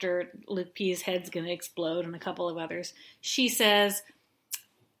after Luke P's head's going to explode and a couple of others. She says,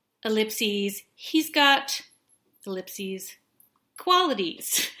 ellipses, he's got, ellipses,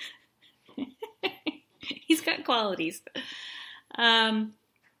 qualities. He's got qualities.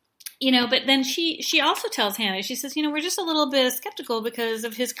 But then she also tells Hannah, she says, we're just a little bit skeptical because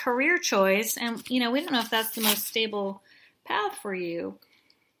of his career choice. And, we don't know if that's the most stable path for you.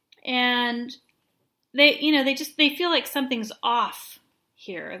 And they feel like something's off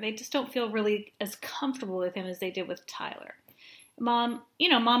here. They just don't feel really as comfortable with him as they did with Tyler. Mom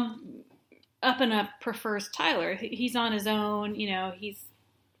up and up prefers Tyler. He's on his own, she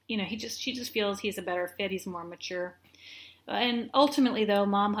just feels he's a better fit. He's more mature. And ultimately, though,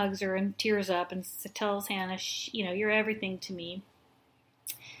 Mom hugs her and tears up and tells Hannah, you're everything to me.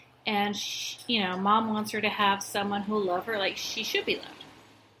 And, Mom wants her to have someone who'll love her like she should be loved.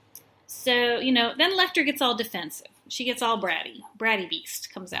 So, then Lecter gets all defensive. She gets all bratty. Bratty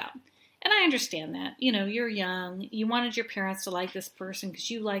beast comes out. And I understand that. You're young. You wanted your parents to like this person because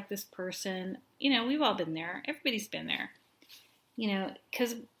you like this person. We've all been there. Everybody's been there.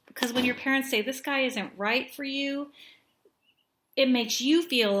 Because when your parents say this guy isn't right for you, it makes you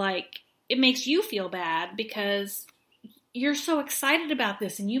feel bad because you're so excited about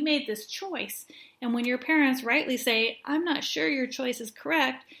this and you made this choice. And when your parents rightly say, I'm not sure your choice is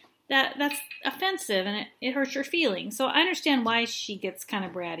correct, that's offensive and it hurts your feelings. So I understand why she gets kind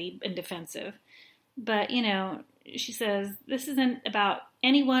of bratty and defensive. But, she says, this isn't about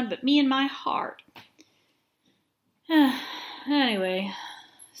anyone but me and my heart. Anyway,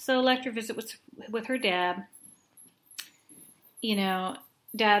 so Lecter visits with her dad.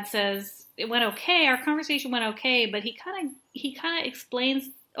 Dad says, it went okay, our conversation went okay, but he kind of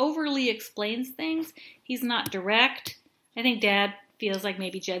overly explains things. He's not direct. I think Dad feels like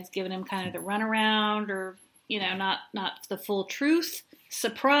maybe Jed's giving him kind of the runaround or, not the full truth.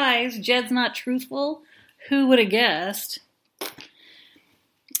 Surprise, Jed's not truthful. Who would have guessed?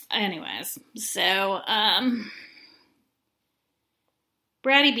 Anyways, so,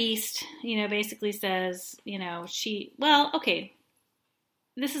 Bratty Beast, basically says,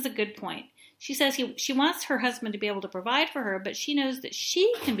 this is a good point. She says she wants her husband to be able to provide for her, but she knows that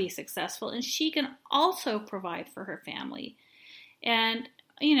she can be successful and she can also provide for her family. And,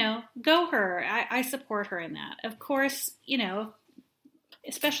 go her. I support her in that. Of course,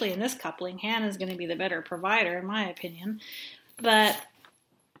 especially in this coupling, Hannah's going to be the better provider, in my opinion. But,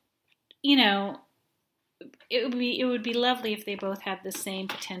 it would be lovely if they both had the same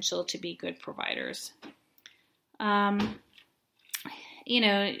potential to be good providers. Dad,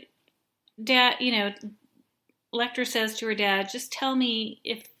 Lecter says to her dad, just tell me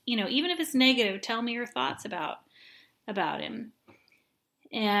if, even if it's negative, tell me your thoughts about him.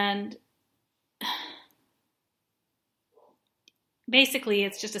 And basically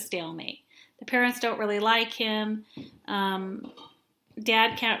it's just a stalemate. The parents don't really like him.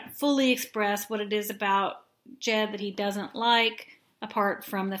 Dad can't fully express what it is about Jed that he doesn't like, apart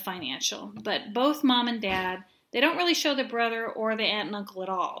from the financial. But both Mom and Dad, they don't really show the brother or the aunt and uncle at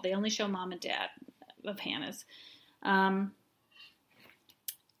all. They only show Mom and Dad of Hannah's. And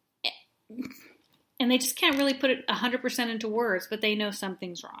they just can't really put it 100% into words, but they know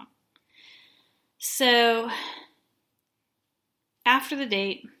something's wrong. So, after the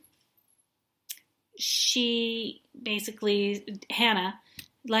date, Hannah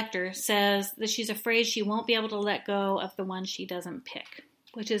Lecter says that she's afraid she won't be able to let go of the one she doesn't pick,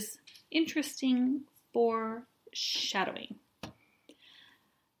 which is interesting foreshadowing.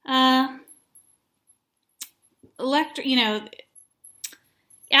 Lecter,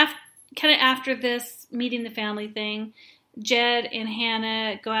 after this meeting the family thing, Jed and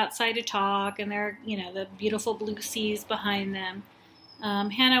Hannah go outside to talk, and they're, the beautiful blue seas behind them.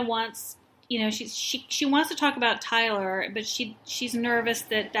 Hannah wants, she wants to talk about Tyler, but she's nervous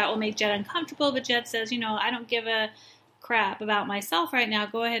that will make Jed uncomfortable. But Jed says, I don't give a crap about myself right now.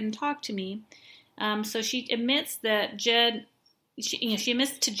 Go ahead and talk to me. So she admits that she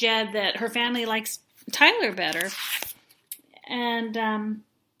admits to Jed that her family likes Tyler better. And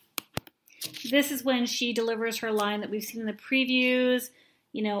this is when she delivers her line that we've seen in the previews.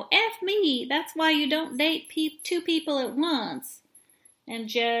 F me, that's why you don't date two people at once. And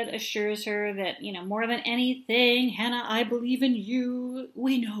Jed assures her that, more than anything, Hannah, I believe in you.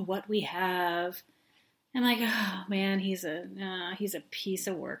 We know what we have. I'm like, oh man, he's a piece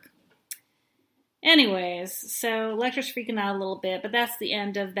of work. Anyways, so Lecter's freaking out a little bit, but that's the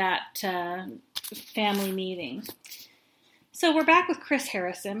end of that family meeting. So we're back with Chris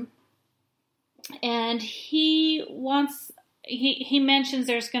Harrison, and he mentions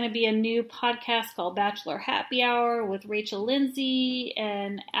there's going to be a new podcast called Bachelor Happy Hour with Rachel Lindsay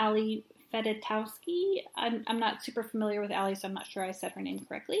and Ali Fedotowsky. I'm not super familiar with Ali, so I'm not sure I said her name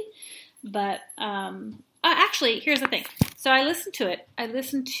correctly. But actually, here's the thing. So I listened to it.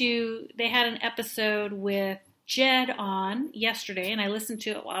 They had an episode with Jed on yesterday, and I listened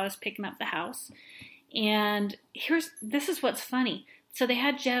to it while I was picking up the house. And this is what's funny. So they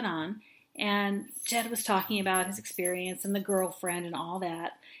had Jed on, and Jed was talking about his experience and the girlfriend and all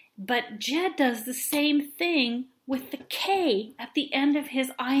that. But Jed does the same thing with the K at the end of his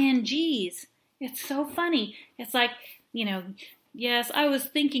INGs. It's so funny. It's like, yes, I was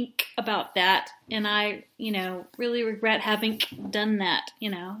thinking about that, and I, really regret having done that,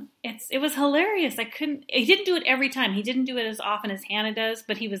 It was hilarious. He didn't do it every time. He didn't do it as often as Hannah does,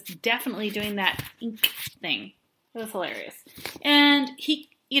 but he was definitely doing that ink thing. It was hilarious. And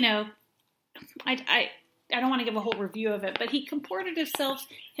you know, I don't want to give a whole review of it, but he comported himself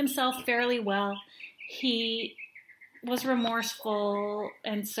fairly well. He was remorseful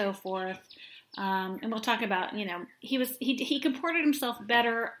and so forth. And we'll talk about, he comported himself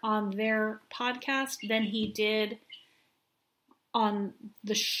better on their podcast than he did on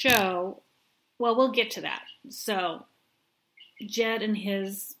the show. Well, we'll get to that. So Jed and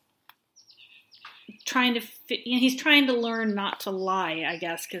his he's trying to learn not to lie, I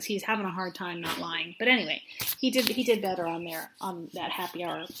guess, because he's having a hard time not lying. But anyway, he did better on that happy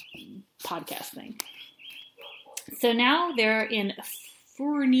hour podcast thing. So now they're in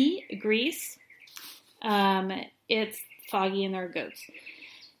Furni, Greece. It's foggy and there are goats.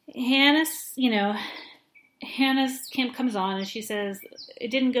 Hannah's camp comes on and she says,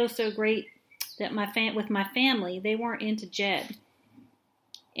 it didn't go so great that with my family, they weren't into Jed.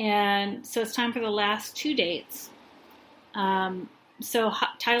 And so it's time for the last 2 dates. So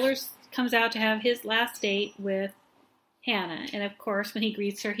Tyler comes out to have his last date with Hannah. And of course, when he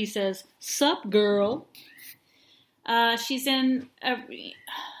greets her, he says, "Sup, girl?"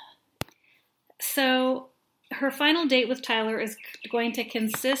 So her final date with Tyler is going to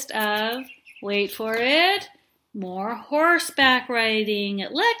consist of, wait for it, more horseback riding.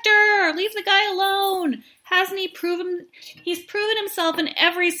 Lecter, leave the guy alone. Hasn't he proven? He's proven himself in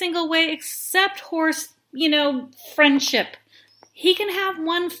every single way except horse, friendship. He can have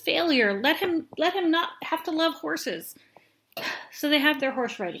one failure. Let him not have to love horses. So they have their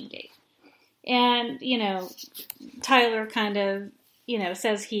horse riding date. And, Tyler kind of,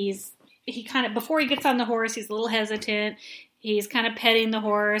 says before he gets on the horse, he's a little hesitant. He's kind of petting the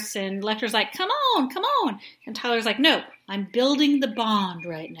horse, and Lecter's like, come on. And Tyler's like, no, I'm building the bond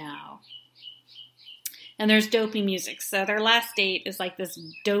right now. And there's dopey music. So their last date is like this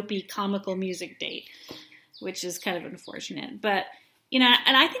dopey comical music date, which is kind of unfortunate. But, and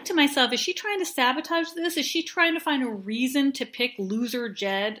I think to myself, is she trying to sabotage this? Is she trying to find a reason to pick loser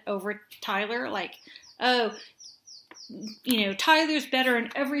Jed over Tyler? Like, Tyler's better in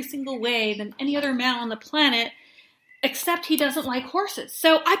every single way than any other man on the planet, except he doesn't like horses.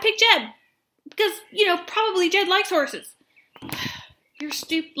 So I picked Jed because, probably Jed likes horses. You're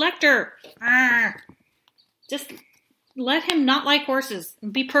stupid, Lecter. Just let him not like horses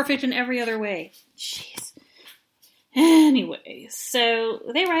and be perfect in every other way. Jeez. Anyway, so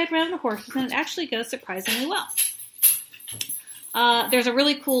they ride around the horses, and it actually goes surprisingly well. There's a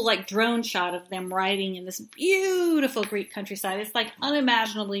really cool, drone shot of them riding in this beautiful Greek countryside. It's,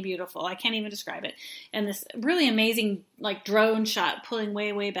 unimaginably beautiful. I can't even describe it. And this really amazing, drone shot pulling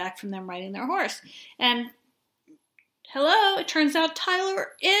way, way back from them riding their horse. And, hello, it turns out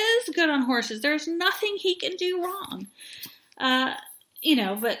Tyler is good on horses. There's nothing he can do wrong.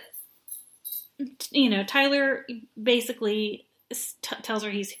 Tyler basically tells her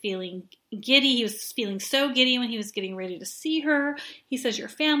he's feeling giddy. He was feeling so giddy when he was getting ready to see her. He says, your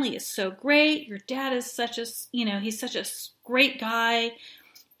family is so great. Your dad is he's such a great guy.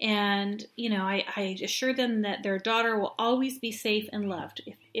 And, I assure them that their daughter will always be safe and loved.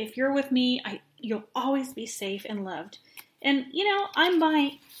 If you're with me, you'll always be safe and loved. And, I'm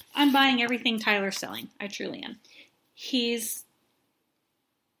buying everything Tyler's selling. I truly am. He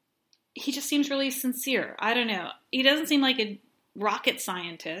just seems really sincere. I don't know. He doesn't seem like a rocket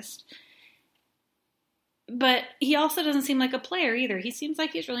scientist, but he also doesn't seem like a player either. He seems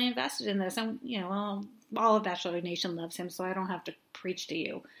like he's really invested in this. And, all of Bachelor Nation loves him, so I don't have to preach to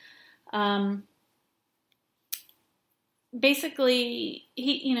you. Basically,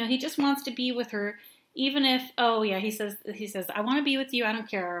 he just wants to be with her, even if, he says, I want to be with you. I don't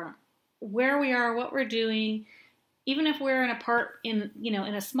care where we are, what we're doing. Even if we're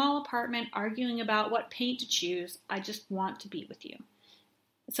in a small apartment arguing about what paint to choose, I just want to be with you.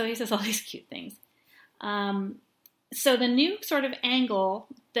 So he says all these cute things. So the new sort of angle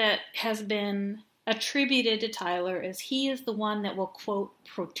that has been attributed to Tyler is he is the one that will, quote,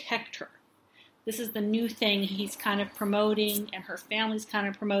 protect her. This is the new thing he's kind of promoting and her family's kind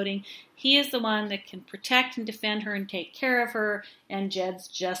of promoting. He is the one that can protect and defend her and take care of her, and Jed's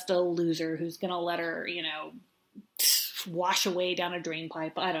just a loser who's going to let her, wash away down a drain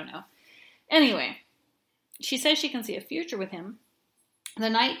pipe. I don't know. Anyway, she says she can see a future with him.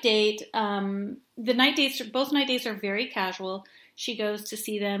 Both night dates are very casual. She goes to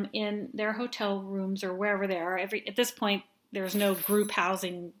see them in their hotel rooms or wherever they are. At this point, there's no group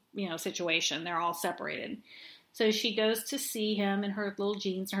housing, situation. They're all separated. So she goes to see him in her little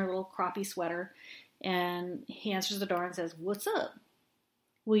jeans and her little croppy sweater. And he answers the door and says, "What's up?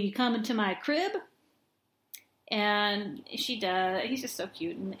 Will you come into my crib?" And she does. He's just so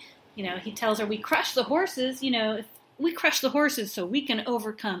cute. And, he tells her, "We crushed the horses. we crush the horses so we can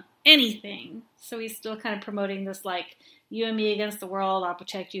overcome anything. So he's still kind of promoting this, like, you and me against the world, I'll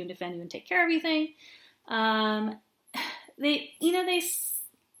protect you and defend you and take care of everything. I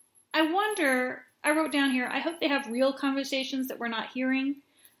wonder, I wrote down here, I hope they have real conversations that we're not hearing.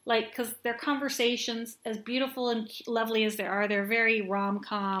 Like, because their conversations, as beautiful and lovely as they are, they're very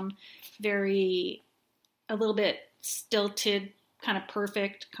rom-com, very, a little bit stilted, kind of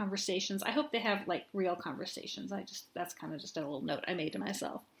perfect conversations. I hope they have, like, real conversations. That's kind of just a little note I made to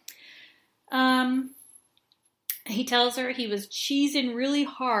myself. He tells her he was cheesing really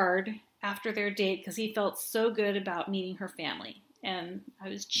hard after their date because he felt so good about meeting her family. And I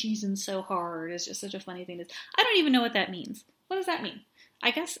was cheesing so hard. It's just such a funny thing. I don't even know what that means. What does that mean? I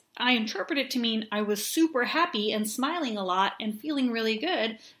guess I interpret it to mean I was super happy and smiling a lot and feeling really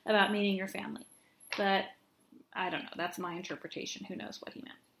good about meeting your family. But I don't know. That's my interpretation. Who knows what he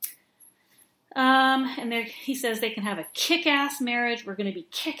meant. And he says they can have a kick-ass marriage. We're going to be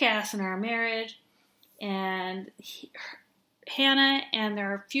kick-ass in our marriage. And Hannah and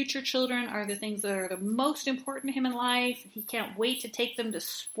their future children are the things that are the most important to him in life. He can't wait to take them to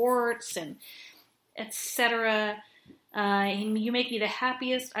sports and etc. You make me the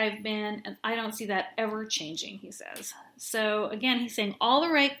happiest I've been, and I don't see that ever changing, he says. So again, he's saying all the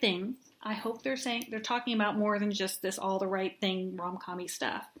right things. I hope they're talking about more than just this all the right thing rom-com-y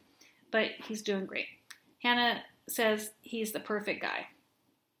stuff. But he's doing great. Hannah says he's the perfect guy.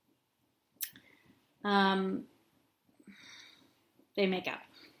 They make out.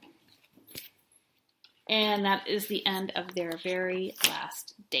 And that is the end of their very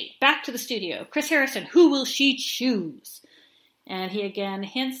last date. Back to the studio. Chris Harrison, who will she choose? And he again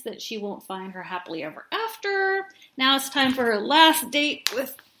hints that she won't find her happily ever after. Now it's time for her last date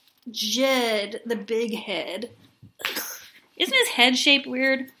with Jed, the big head. Ugh. Isn't his head shaped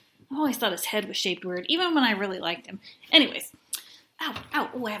weird? I always thought his head was shaped weird, even when I really liked him. Anyways. Ow,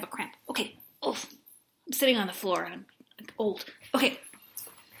 oh, I have a cramp. Okay, I'm sitting on the floor and I'm old. Okay.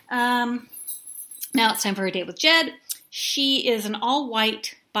 Now it's time for her date with Jed. She is an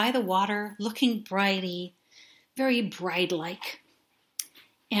all-white, by the water, looking bridey, very bride-like.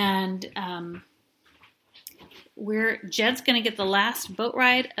 And Jed's going to get the last boat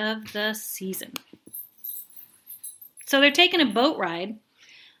ride of the season. So they're taking a boat ride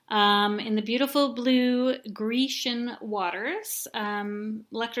in the beautiful blue Grecian waters.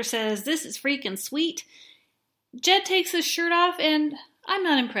 Lecter says, "This is freaking sweet." Jed takes his shirt off, and I'm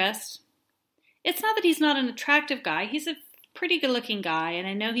not impressed. It's not that he's not an attractive guy. He's a pretty good-looking guy, and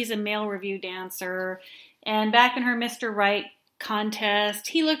I know he's a male review dancer. And back in her Mr. Right contest,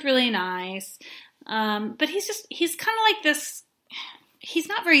 he looked really nice. But he's kind of like this. He's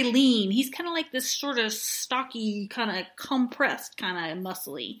not very lean. He's kind of like this sort of stocky, kind of compressed, kind of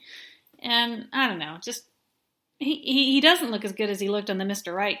muscly. And I don't know, just he doesn't look as good as he looked on the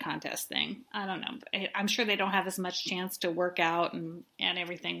Mr. Right contest thing. I don't know. I'm sure they don't have as much chance to work out and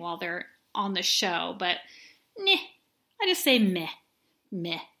everything while they're on the show, but I just say meh.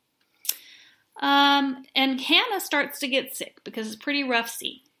 And Hannah starts to get sick because it's pretty rough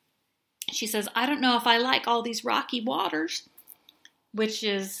sea. She says, "I don't know if I like all these rocky waters," which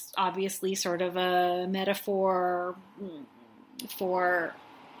is obviously sort of a metaphor for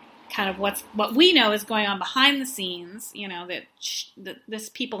kind of what we know is going on behind the scenes. You know, that this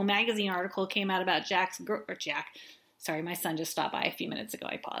People magazine article came out about Jack. Sorry, my son just stopped by a few minutes ago.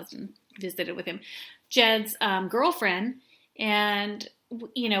 I paused and visited with him. Jed's girlfriend, and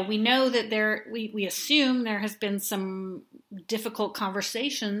you know, we know that we assume there has been some difficult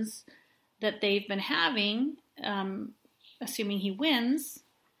conversations that they've been having, assuming he wins.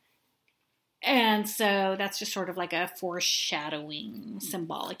 And so that's just sort of like a foreshadowing,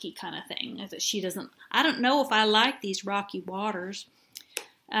 symbolic-y kind of thing. As that she doesn't, I don't know if I like these rocky waters.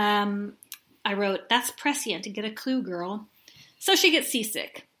 I wrote, "That's prescient to get a clue, girl." So she gets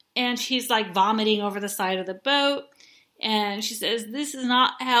seasick. And she's like vomiting over the side of the boat. And she says, "This is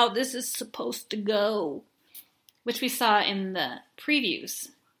not how this is supposed to go," which we saw in the previews.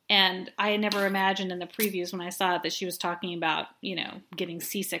 And I had never imagined in the previews when I saw it that she was talking about, you know, getting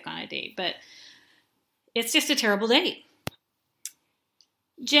seasick on a date. But it's just a terrible date.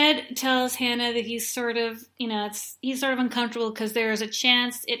 Jed tells Hannah that he's sort of, he's sort of uncomfortable because there's a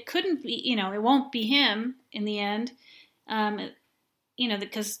chance it couldn't be, it won't be him in the end.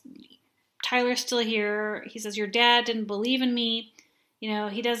 Because Tyler's still here. He says, "Your dad didn't believe in me.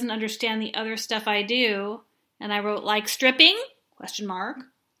 He doesn't understand the other stuff I do." And I wrote, "Like stripping?" ?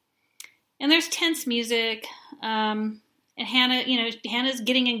 And there's tense music. And Hannah, Hannah's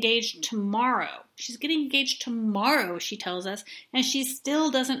getting engaged tomorrow. She's getting engaged tomorrow, she tells us, and she still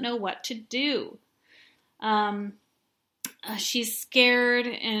doesn't know what to do. she's scared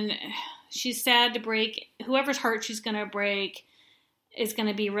and she's sad to break. Whoever's heart she's going to break is going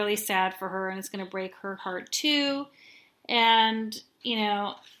to be really sad for her, and it's going to break her heart too. And,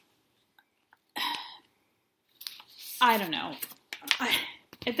 I don't know.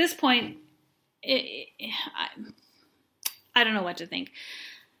 At this point, I don't know what to think.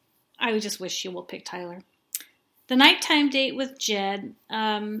 I would just wish she will pick Tyler. The nighttime date with Jed,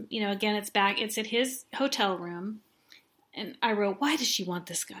 again, it's at his hotel room. And I wrote, why does she want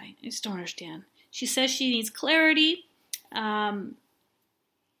this guy? I just don't understand. She says she needs clarity. And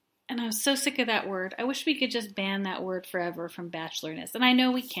I'm so sick of that word. I wish we could just ban that word forever from Bachelorness. And I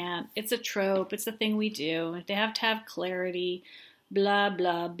know we can't. It's a trope. It's a thing we do. They have to have clarity. Blah,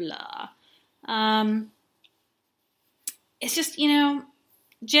 blah, blah. It's just,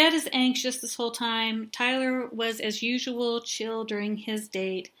 Jed is anxious this whole time. Tyler was, as usual, chill during his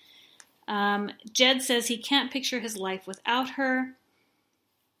date. Jed says he can't picture his life without her.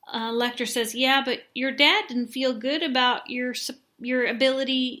 Lecter says, yeah, but your dad didn't feel good about your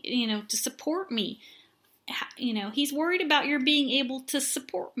ability, to support me. He's worried about your being able to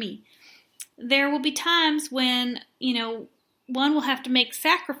support me. There will be times when, one will have to make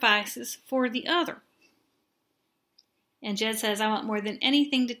sacrifices for the other. And Jed says, I want more than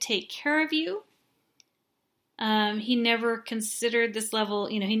anything to take care of you. He never considered this level,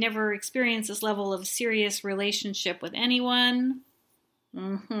 he never experienced this level of serious relationship with anyone.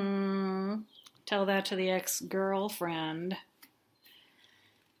 Tell that to the ex-girlfriend.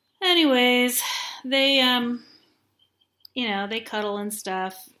 Anyways, they cuddle and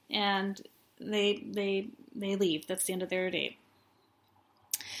stuff, and they leave. That's the end of their date.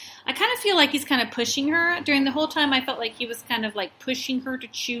 I kind of feel like he's kind of pushing her. During the whole time, I felt like he was kind of like pushing her to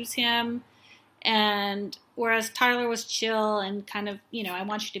choose him. And whereas Tyler was chill and kind of, I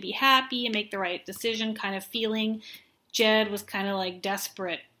want you to be happy and make the right decision kind of feeling, Jed was kind of like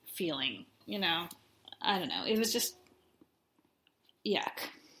desperate feeling, I don't know. It was just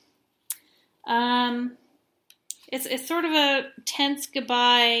yuck. It's sort of a tense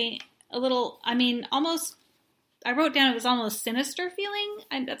goodbye, a little, almost, I wrote down it was almost sinister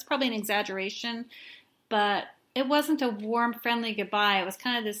feeling. That's probably an exaggeration, but it wasn't a warm, friendly goodbye. It was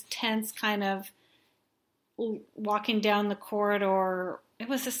kind of this tense kind of walking down the corridor. It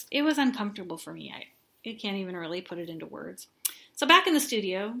was uncomfortable for me. I can't even really put it into words. So back in the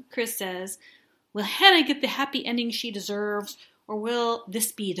studio, Chris says, will Hannah get the happy ending she deserves, or will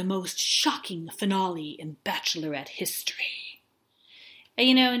this be the most shocking finale in Bachelorette history?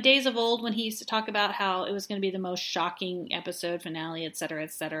 And, in days of old, when he used to talk about how it was going to be the most shocking episode, finale, etc.,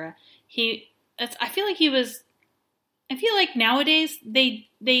 etc., I feel like nowadays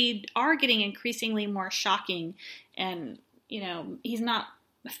they are getting increasingly more shocking, and, he's not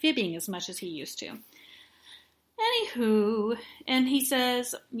fibbing as much as he used to. Anywho, and he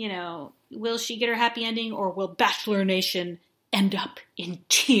says, will she get her happy ending, or will Bachelor Nation end up in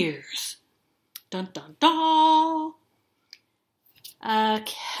tears? Dun, dun, dun.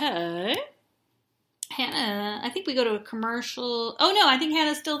 Okay. Hannah, I think we go to a commercial. Oh, no, I think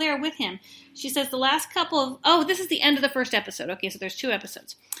Hannah's still there with him. She says the last couple of... this is the end of the first episode. Okay, so there's 2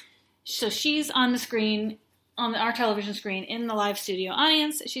 episodes. So she's on the screen, on our television screen, in the live studio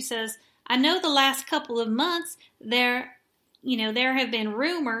audience. She says, I know the last couple of months there have been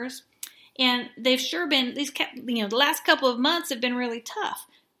rumors, and they've sure been, the last couple of months have been really tough.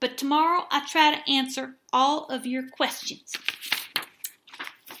 But tomorrow I try to answer all of your questions.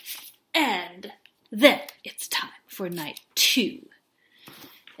 And then it's time for night 2.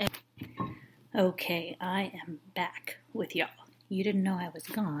 Okay, I am back with y'all. You didn't know I was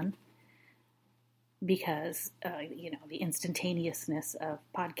gone because, the instantaneousness of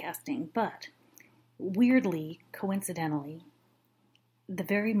podcasting. But weirdly, coincidentally, the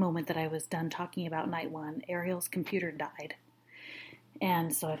very moment that I was done talking about night 1, Ariel's computer died.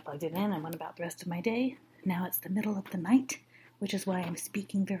 And so I plugged it in and went about the rest of my day. Now it's the middle of the night, which is why I'm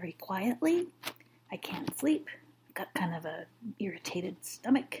speaking very quietly. I can't sleep. I've got kind of a irritated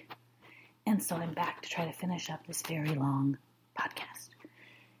stomach. And so I'm back to try to finish up this very long podcast.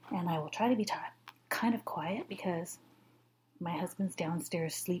 And I will try to be kind of quiet because my husband's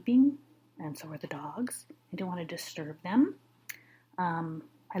downstairs sleeping, and so are the dogs. I don't want to disturb them.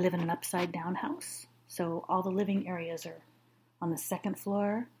 I live in an upside-down house, so all the living areas are on the 2nd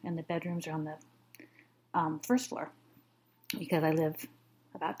floor, and the bedrooms are on the 1st floor. Because I live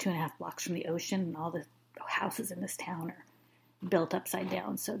about 2.5 blocks from the ocean, and all the houses in this town are built upside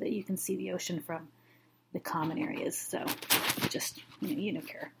down so that you can see the ocean from the common areas. So just, you don't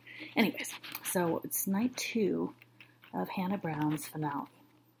care. Anyways, so it's night 2 of Hannah Brown's finale.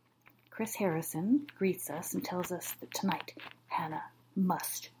 Chris Harrison greets us and tells us that tonight Hannah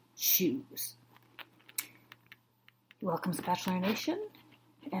must choose. He welcomes Bachelor Nation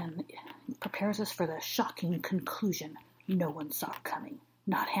and prepares us for the shocking conclusion no one saw coming.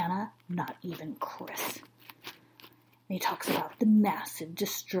 Not Hannah, not even Chris. And he talks about the massive,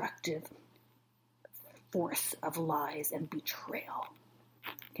 destructive force of lies and betrayal.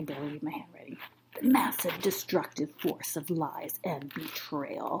 I can barely read my handwriting. The massive, destructive force of lies and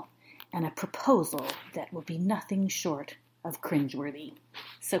betrayal. And a proposal that will be nothing short of cringeworthy.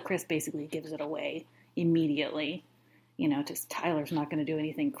 So Chris basically gives it away immediately. Just Tyler's not going to do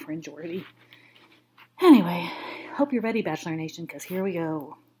anything cringeworthy. Anyway, hope you're ready, Bachelor Nation, because here we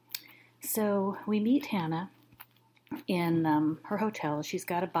go. So we meet Hannah in her hotel. She's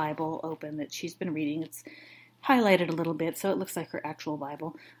got a Bible open that she's been reading. It's highlighted a little bit, so it looks like her actual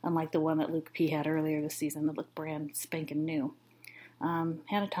Bible, unlike the one that Luke P. had earlier this season that looked brand spanking new.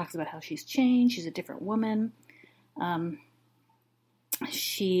 Hannah talks about how she's changed. She's a different woman.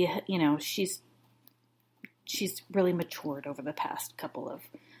 She's really matured over the past couple of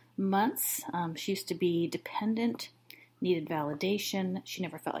months. She used to be dependent, needed validation. She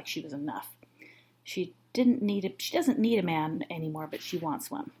never felt like she was enough. She doesn't need a man anymore, but she wants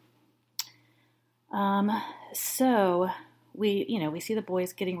one. So we see the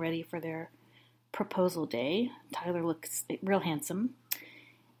boys getting ready for their proposal day. Tyler looks real handsome,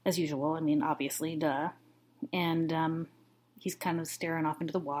 as usual. Obviously, duh. And he's kind of staring off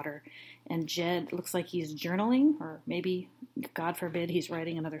into the water. And Jed looks like he's journaling, or maybe, God forbid, he's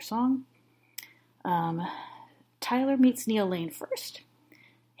writing another song. Tyler meets Neil Lane first.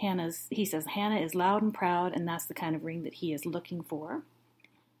 He says Hannah is loud and proud, and that's the kind of ring that he is looking for.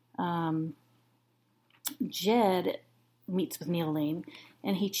 Jed meets with Neil Lane,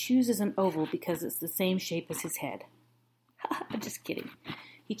 and he chooses an oval because it's the same shape as his head. Just kidding.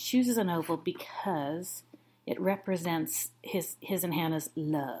 He chooses an oval because it represents his and Hannah's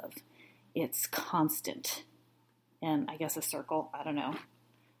love. It's constant. And I guess a circle, I don't know.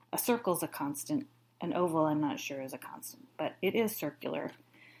 A circle's a constant. An oval, I'm not sure, is a constant. But it is circular,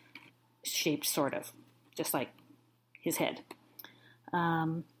 shaped sort of, just like his head.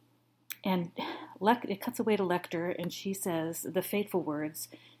 And it cuts away to Lecter, and she says the fateful words,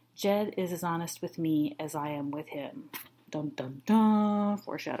 Jed is as honest with me as I am with him. Dun, dun, dun.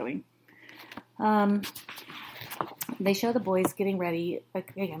 Foreshadowing. They show the boys getting ready,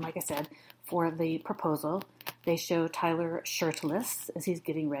 again, like I said, for the proposal. They show Tyler shirtless as he's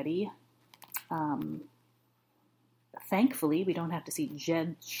getting ready. Thankfully, we don't have to see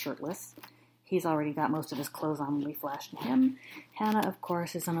Jed shirtless. He's already got most of his clothes on when we flash to him. Hannah, of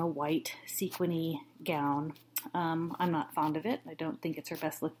course, is in a white sequiny gown. I'm not fond of it. I don't think it's her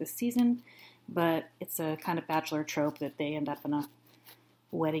best look this season, but it's a kind of bachelor trope that they end up in a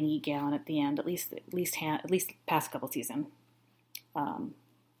wedding-y gown at the end. At least past couple season.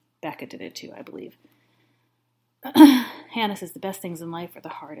 Becca did it too, I believe. Hannah says the best things in life are the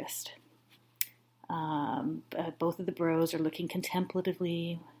hardest. Both of the bros are looking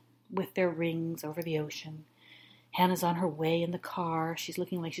contemplatively with their rings over the ocean. Hannah's on her way in the car. She's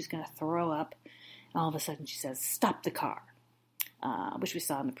looking like she's going to throw up. And all of a sudden she says, stop the car, which we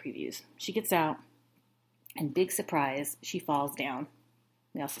saw in the previews. She gets out, and big surprise, she falls down.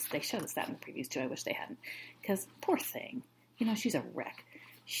 They showed us that in the previews too. I wish they hadn't. Because poor thing. She's a wreck.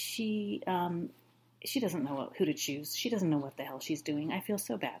 She doesn't know who to choose. She doesn't know what the hell she's doing. I feel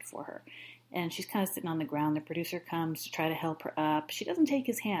so bad for her. And she's kind of sitting on the ground. The producer comes to try to help her up. She doesn't take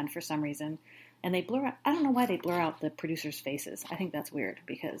his hand for some reason. And they blur out. I don't know why they blur out the producers' faces. I think that's weird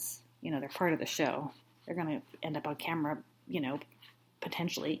because, they're part of the show. They're going to end up on camera,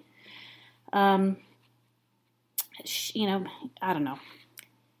 potentially. I don't know.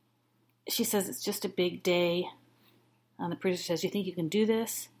 She says it's just a big day. The producer says, you think you can do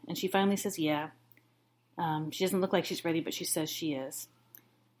this? And she finally says, yeah. She doesn't look like she's ready, but she says she is.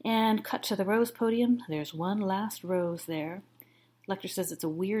 And cut to the rose podium. There's one last rose there. Lecter says it's a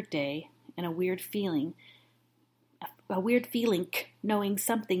weird day and a weird feeling. A weird feeling knowing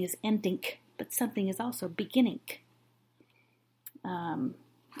something is ending, but something is also beginning.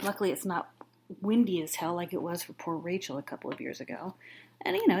 Luckily, it's not windy as hell like it was for poor Rachel a couple of years ago.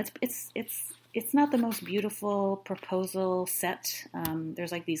 And it's not the most beautiful proposal set.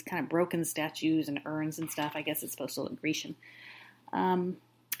 There's like these kind of broken statues and urns and stuff. I guess it's supposed to look Grecian.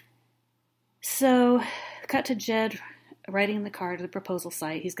 So, cut to Jed riding in the car to the proposal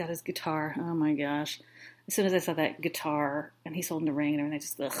site. He's got his guitar. Oh my gosh. As soon as I saw that guitar and he's holding the ring and everything,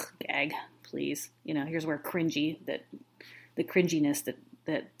 I just, gag, please. Here's where the cringiness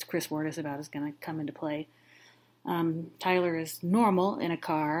that Chris warned us about is going to come into play. Tyler is normal in a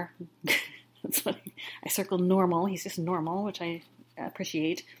car. That's what I circled normal. He's just normal, which I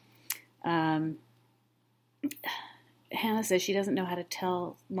appreciate. Hannah says she doesn't know how to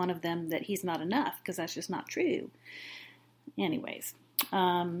tell one of them that he's not enough because that's just not true. Anyways,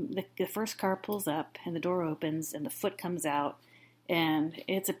 the first car pulls up and the door opens and the foot comes out and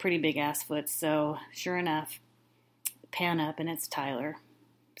it's a pretty big ass foot. So sure enough, pan up and it's Tyler.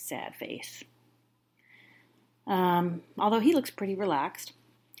 Sad face. Although he looks pretty relaxed.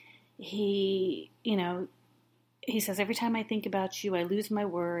 He says, every time I think about you, I lose my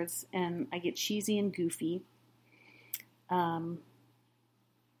words and I get cheesy and goofy.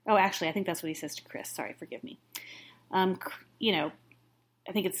 Actually, I think that's what he says to Chris. Sorry, forgive me. I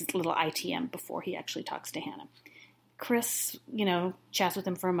think it's a little ITM before he actually talks to Hannah. Chris, chats with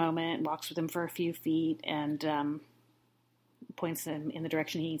him for a moment, walks with him for a few feet, and points him in the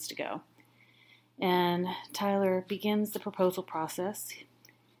direction he needs to go. And Tyler begins the proposal process.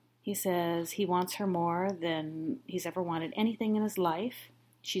 He says he wants her more than he's ever wanted anything in his life.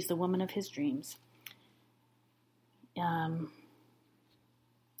 She's the woman of his dreams.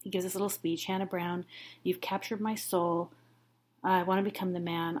 He gives this little speech. Hannah Brown, you've captured my soul. I want to become the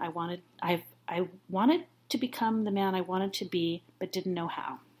man I wanted. I wanted to become the man I wanted to be, but didn't know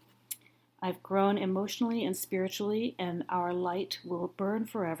how. I've grown emotionally and spiritually, and our light will burn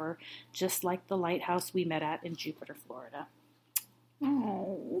forever, just like the lighthouse we met at in Jupiter, Florida.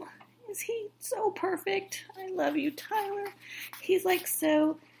 Oh, is he so perfect? I love you, Tyler. He's like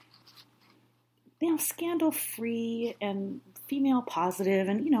so, scandal-free and female positive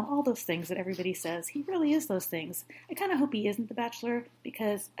and, all those things that everybody says. He really is those things. I kind of hope he isn't The Bachelor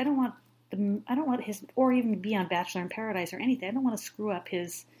because I don't want his, or even be on Bachelor in Paradise or anything. I don't want to screw up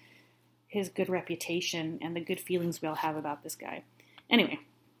his good reputation and the good feelings we all have about this guy. Anyway,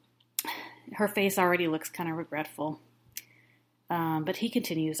 her face already looks kind of regretful. But he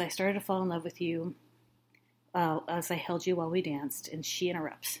continues, I started to fall in love with you as I held you while we danced, and she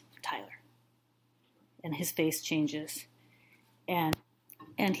interrupts, Tyler. And his face changes. And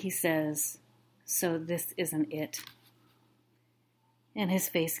he says, so this isn't it. And his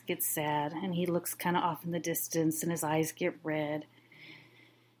face gets sad, and he looks kind of off in the distance, and his eyes get red.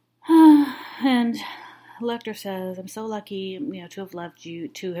 And Lecter says, I'm so lucky, to have loved you,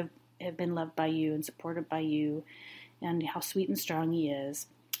 to have been loved by you and supported by you, and how sweet and strong he is.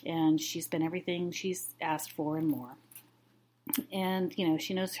 And she's been everything she's asked for and more. And,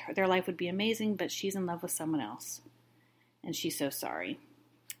 she knows their life would be amazing, but she's in love with someone else. And she's so sorry.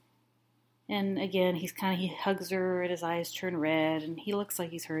 And again, he hugs her and his eyes turn red and he looks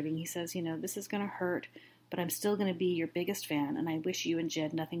like he's hurting. He says, this is going to hurt, but I'm still going to be your biggest fan, and I wish you and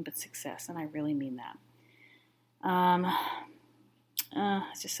Jed nothing but success, and I really mean that.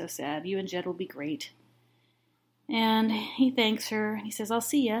 It's just so sad. You and Jed will be great. And he thanks her, and he says, I'll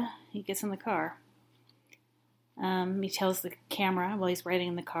see ya. He gets in the car. He tells the camera while he's riding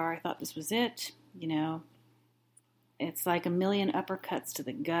in the car, I thought this was it. It's like a million uppercuts to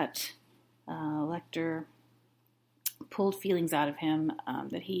the gut. Lecter pulled feelings out of him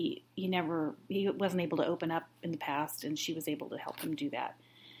that he wasn't able to open up in the past, and she was able to help him do that.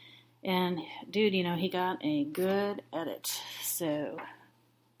 And dude, he got a good edit. So,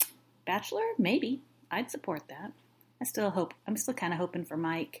 Bachelor, maybe I'd support that. I'm still kind of hoping for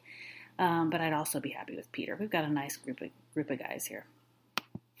Mike, but I'd also be happy with Peter. We've got a nice group of guys here.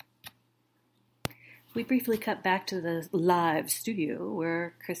 We briefly cut back to the live studio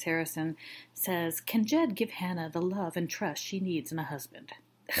where Chris Harrison says, can Jed give Hannah the love and trust she needs in a husband?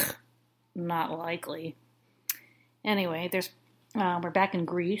 Not likely. Anyway, we're back in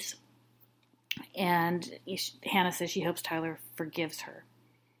Greece, and Hannah says she hopes Tyler forgives her.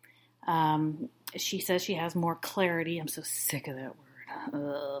 She says she has more clarity. I'm so sick of that word.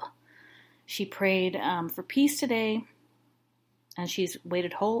 Ugh. She prayed for peace today, and she's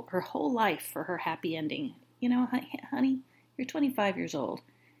waited her whole life for her happy ending. Honey, you're 25 years old.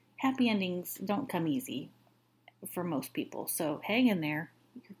 Happy endings don't come easy for most people, so hang in there.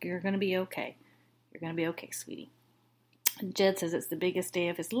 You're going to be okay. You're going to be okay, sweetie. Jed says it's the biggest day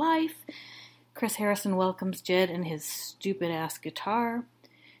of his life. Chris Harrison welcomes Jed and his stupid-ass guitar.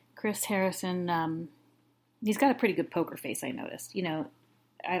 Chris Harrison, he's got a pretty good poker face, I noticed.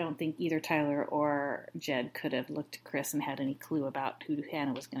 I don't think either Tyler or Jed could have looked at Chris and had any clue about who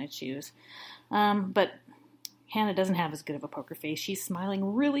Hannah was going to choose. But Hannah doesn't have as good of a poker face. She's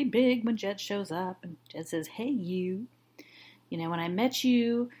smiling really big when Jed shows up, and Jed says, hey, you. When I met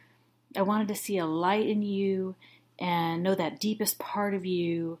you, I wanted to see a light in you and know that deepest part of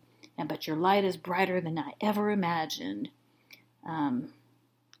you, but your light is brighter than I ever imagined.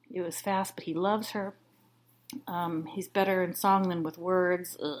 It was fast, but he loves her. He's better in song than with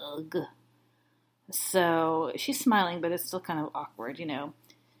words. Ugh. So she's smiling, but it's still kind of awkward, you know.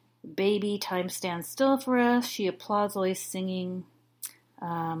 Baby, time stands still for us. She applauds while he's singing.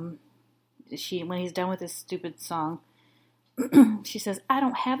 When he's done with his stupid song, she says, "I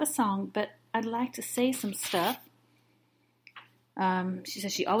don't have a song, but I'd like to say some stuff." She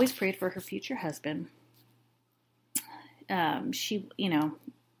says she always prayed for her future husband. She, you know,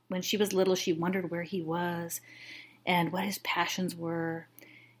 when she was little, she wondered where he was and what his passions were.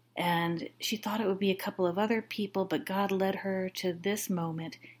 And she thought it would be a couple of other people, but God led her to this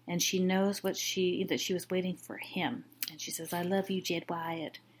moment, and she knows that she was waiting for him. And she says, "I love you, Jed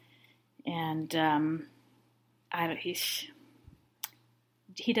Wyatt." And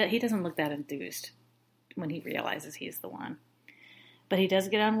he doesn't look that enthused when he realizes he's the one. But he does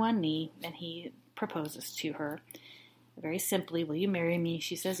get on one knee, and he proposes to her. Very simply, "Will you marry me?"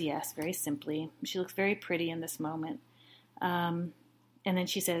 She says yes, very simply. She looks very pretty in this moment. And then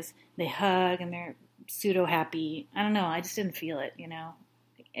she says, they hug, and they're pseudo-happy. I don't know, I just didn't feel it, you know.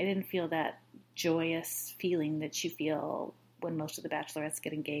 I didn't feel that joyous feeling that you feel when most of the bachelorettes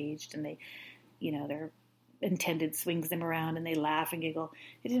get engaged, and they, you know, their intended swings them around, and they laugh and giggle.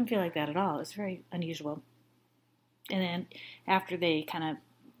 It didn't feel like that at all. It was very unusual. And then after they kind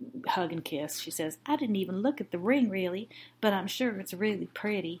of hug and kiss, she says, "I didn't even look at the ring, really, but I'm sure it's really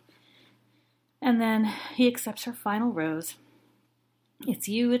pretty." And then he accepts her final rose. It's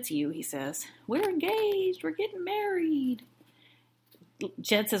you, he says. "We're engaged, we're getting married."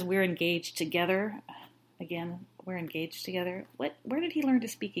 Jed says, "We're engaged together." Again, "we're engaged together." Where did he learn to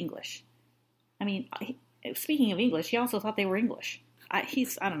speak English? I mean, speaking of English, he also thought they were English. I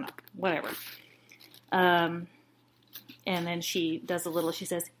don't know, whatever. And then she does a little, she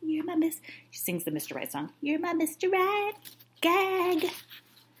says, "You're my Miss," she sings the Mr. Right song. "You're my Mr. Right, gag."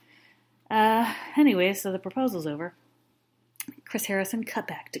 Anyway, so the proposal's over. Chris Harrison, cut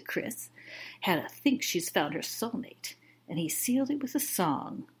back to Chris, had a think she's found her soulmate, and he sealed it with a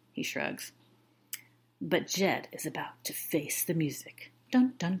song. He shrugs. But Jed is about to face the music.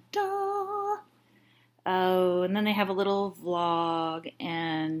 Dun, dun, dun. Oh, and then they have a little vlog,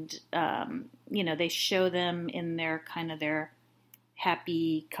 and, you know, they show them in their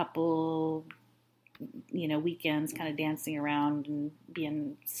happy couple, you know, weekends, kind of dancing around and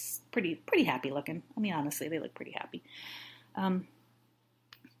being pretty happy looking. I mean, honestly, they look pretty happy. And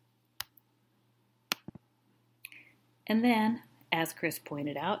then, as Chris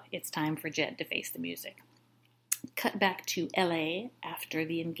pointed out, it's time for Jed to face the music. Cut back to LA after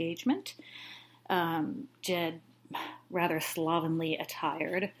the engagement. Jed, rather slovenly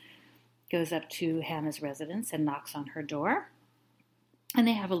attired, goes up to Hannah's residence and knocks on her door. And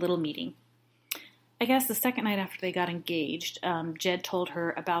they have a little meeting. I guess the second night after they got engaged, Jed told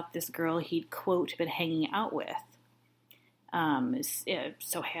her about this girl he'd, quote, been hanging out with.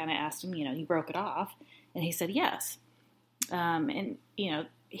 So Hannah asked him, you know, he broke it off, and he said yes. And, you know,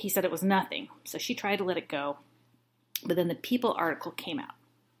 he said it was nothing. So she tried to let it go. But then the People article came out,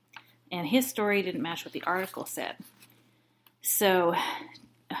 and his story didn't match what the article said. So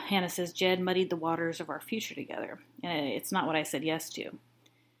Hannah says, "Jed muddied the waters of our future together. And it's not what I said yes to."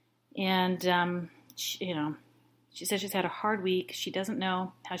 And, she says she's had a hard week. She doesn't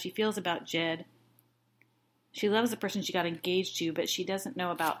know how she feels about Jed. She loves the person she got engaged to, but she doesn't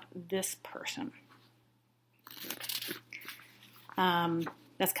know about this person.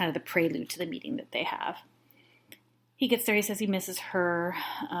 That's kind of the prelude to the meeting that they have. He gets there, he says he misses her.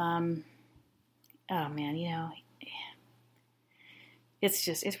 Oh man, you know,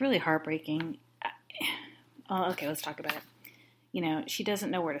 it's really heartbreaking. Okay, let's talk about it. You know, she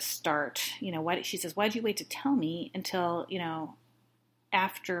doesn't know where to start. You know, she says, "Why'd you wait to tell me until, you know,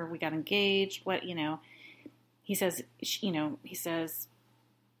 after we got engaged?" He says, she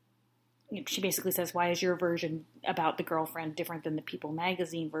basically says, "Why is your version about the girlfriend different than the People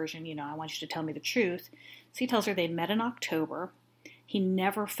magazine version? You know, I want you to tell me the truth." So he tells her they met in October. He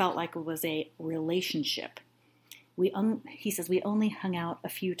never felt like it was a relationship. He says, "We only hung out a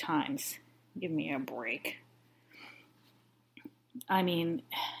few times." Give me a break. I mean,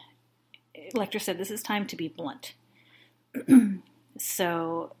 Lecter said, this is time to be blunt.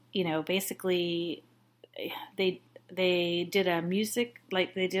 So, you know, basically, they did a music,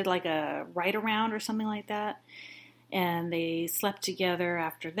 like they did like a ride around or something like that. And they slept together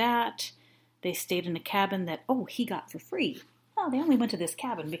after that. They stayed in a cabin that, he got for free. Oh, they only went to this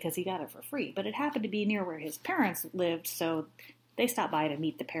cabin because he got it for free. But it happened to be near where his parents lived, so they stopped by to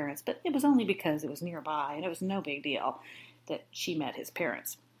meet the parents. But it was only because it was nearby, and it was no big deal that she met his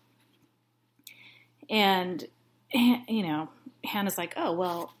parents. And Hannah's like, oh,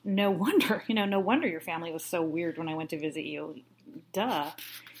 well, no wonder your family was so weird when I went to visit you. Duh.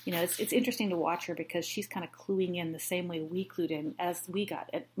 It's interesting to watch her because she's kind of cluing in the same way we clued in as we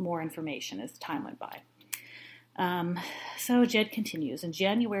got more information as time went by. So Jed continues. In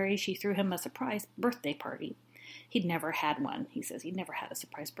January, she threw him a surprise birthday party. He'd never had one. He says he'd never had a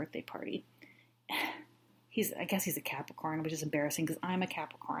surprise birthday party. I guess he's a Capricorn, which is embarrassing because I'm a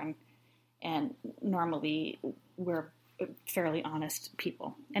Capricorn. And normally we're fairly honest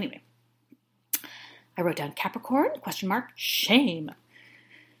people. Anyway, I wrote down Capricorn, ? Shame.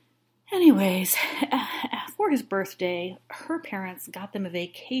 Anyways, for his birthday, her parents got them a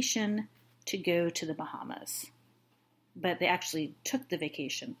vacation to go to the Bahamas. But they actually took the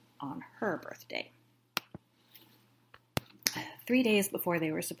vacation on her birthday. 3 days before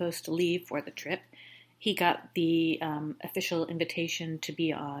they were supposed to leave for the trip, he got the official invitation to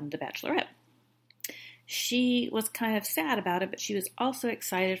be on The Bachelorette. She was kind of sad about it, but she was also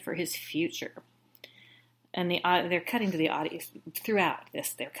excited for his future. And they're cutting to the audience throughout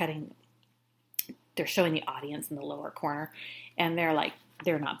this. They're showing the audience in the lower corner, and they're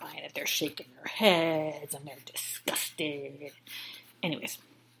not buying it. They're shaking their heads, and they're disgusted. Anyways,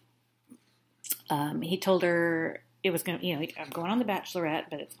 he told her it was going to, I'm going on The Bachelorette,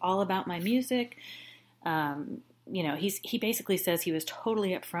 but it's all about my music. He basically says he was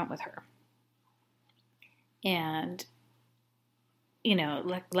totally upfront with her. And,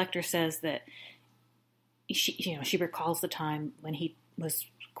 Lecter says that she recalls the time when he was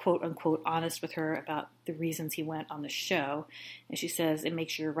quote unquote honest with her about the reasons he went on the show. And she says it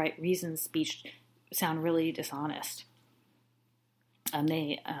makes your right reasons speech sound really dishonest.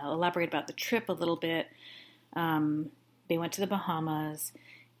 They elaborate about the trip a little bit. They went to the Bahamas,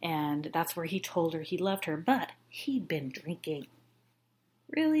 and that's where he told her he loved her, but he'd been drinking.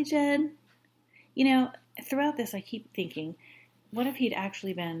 Really, Jed? Throughout this, I keep thinking, what if he'd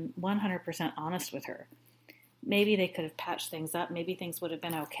actually been 100% honest with her? Maybe they could have patched things up. Maybe things would have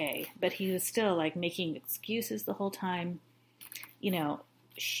been okay. But he was still, making excuses the whole time.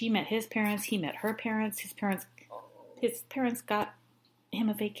 She met his parents. He met her parents. His parents got him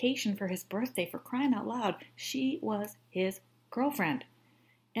a vacation for his birthday, for crying out loud. She was his girlfriend.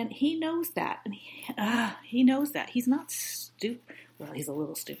 And he knows that. And he knows that. He's not stupid. Well, he's a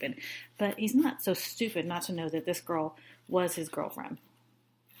little stupid. But he's not so stupid not to know that this girl was his girlfriend.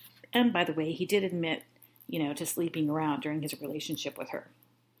 And by the way, he did admit, to sleeping around during his relationship with her.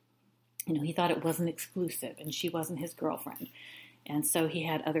 He thought it wasn't exclusive and she wasn't his girlfriend. And so he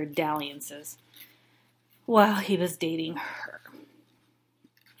had other dalliances while he was dating her.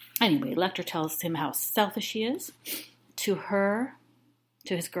 Anyway, Lecter tells him how selfish he is to her,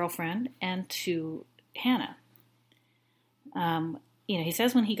 to his girlfriend, and to Hannah. He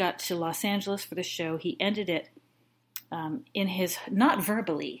says when he got to Los Angeles for the show, he ended it in his, not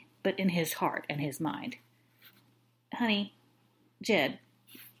verbally, but in his heart and his mind. Honey, Jed,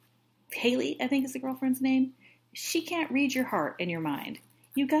 Haley, I think is the girlfriend's name, she can't read your heart and your mind.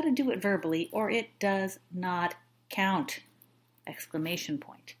 You got to do it verbally or it does not count! !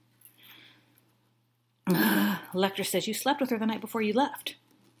 Lecter says, you slept with her the night before you left.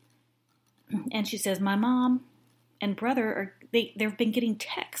 And she says, my mom and brother, they've been getting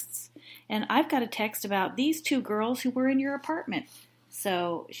texts. And I've got a text about these two girls who were in your apartment.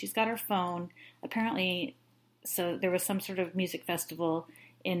 So she's got her phone. Apparently, so there was some sort of music festival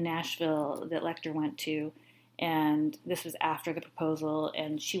in Nashville that Lecter went to. And this was after the proposal.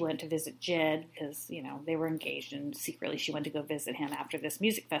 And she went to visit Jed because, they were engaged. And secretly she went to go visit him after this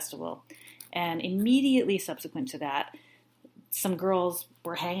music festival. And immediately subsequent to that, some girls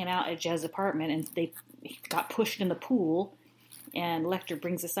were hanging out at Jed's apartment and they got pushed in the pool. And Lecter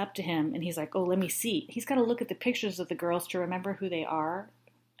brings this up to him and he's like, oh, let me see. He's got to look at the pictures of the girls to remember who they are.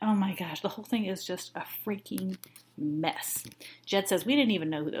 Oh my gosh, the whole thing is just a freaking mess. Jed says, we didn't even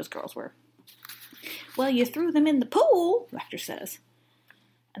know who those girls were. Well, you threw them in the pool, Lecter says.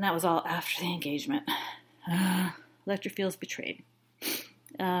 And that was all after the engagement. Lecter feels betrayed.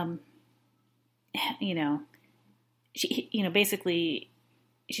 Basically,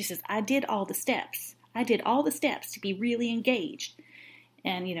 she says, I did all the steps. I did all the steps to be really engaged.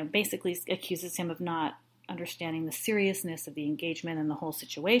 And, basically accuses him of not understanding the seriousness of the engagement and the whole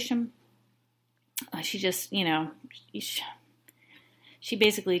situation. She just, she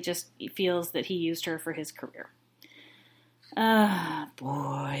basically just feels that he used her for his career.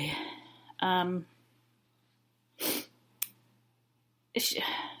 Boy.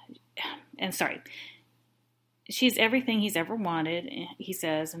 She's everything he's ever wanted, he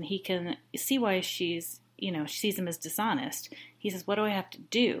says, and he can see why she sees him as dishonest. He says, what do I have to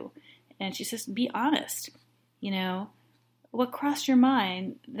do? And she says, be honest. What crossed your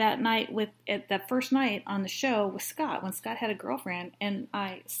mind that night that first night on the show with Scott, when Scott had a girlfriend and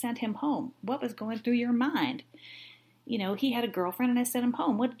I sent him home? What was going through your mind? He had a girlfriend and I sent him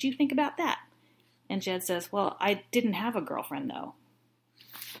home. What did you think about that? And Jed says, well, I didn't have a girlfriend though.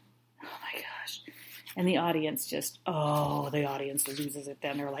 Oh my gosh. And the audience loses it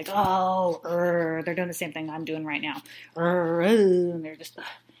then. They're like, they're doing the same thing I'm doing right now. And they're just,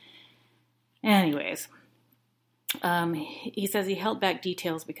 anyways. He says he held back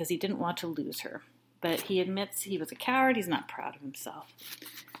details because he didn't want to lose her. But he admits he was a coward. He's not proud of himself.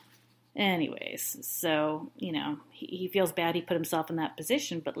 Anyways, so, he feels bad he put himself in that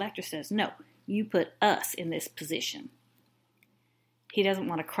position, but Lecter says, no, you put us in this position. He doesn't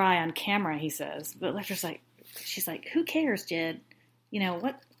want to cry on camera, he says, but she's like, who cares, Jed?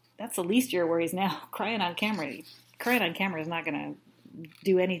 What? That's the least of your worries now. Crying on camera is not going to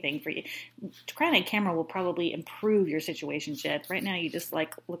do anything for you. Crying on camera will probably improve your situation, Jed. Right now you just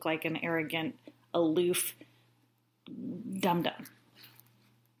look like an arrogant, aloof dum-dum.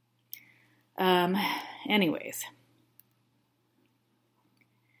 Anyways,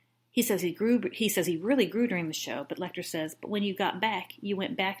 he says he really grew during the show, but Lecter says, but when you got back, you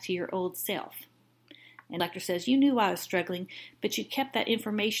went back to your old self. And Lecter says, you knew I was struggling, but you kept that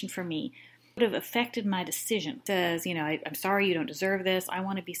information from me. It would have affected my decision. Says, I'm sorry, you don't deserve this. I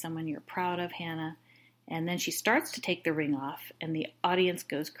want to be someone you're proud of, Hannah. And then she starts to take the ring off, and the audience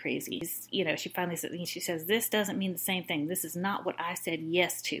goes crazy. She finally says, this doesn't mean the same thing. This is not what I said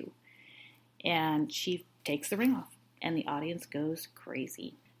yes to. And she takes the ring off, and the audience goes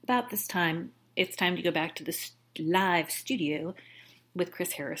crazy. About this time, it's time to go back to the live studio with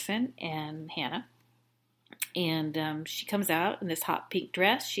Chris Harrison and Hannah. And she comes out in this hot pink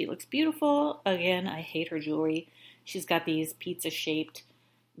dress. She looks beautiful. Again, I hate her jewelry. She's got these pizza-shaped,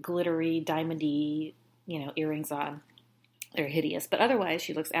 glittery, diamondy, earrings on. They're hideous. But otherwise,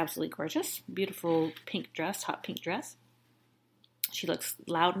 she looks absolutely gorgeous. Beautiful pink dress, hot pink dress. She looks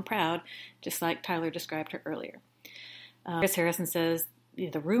loud and proud, just like Tyler described her earlier. Chris Harrison says,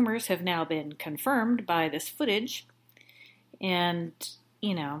 the rumors have now been confirmed by this footage. And,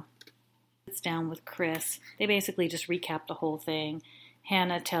 it's down with Chris. They basically just recap the whole thing.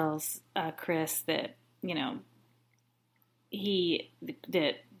 Hannah tells Chris that,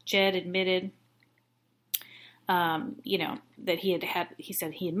 that Jed admitted, that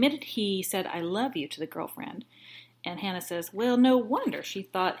he said, I love you to the girlfriend. And Hannah says, well, no wonder she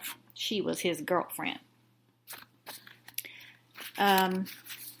thought she was his girlfriend. Hannah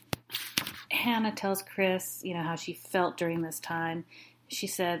tells Chris, how she felt during this time. She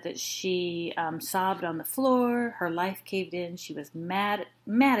said that she sobbed on the floor. Her life caved in. She was mad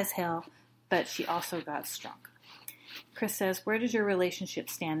as hell, but she also got strong. Chris says, where does your relationship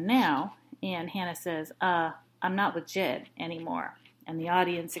stand now? And Hannah says, I'm not with Jed anymore. And the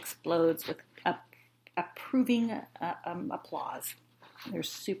audience explodes with approving applause. They're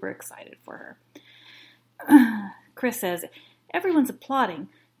super excited for her. Chris says, everyone's applauding,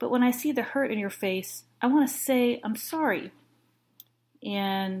 but when I see the hurt in your face, I want to say I'm sorry.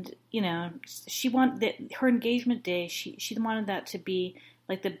 And, she wanted her engagement day, she wanted that to be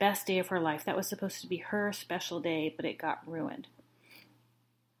like the best day of her life. That was supposed to be her special day, but it got ruined.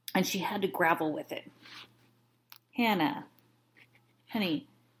 And she had to gravel with it. Hannah, honey,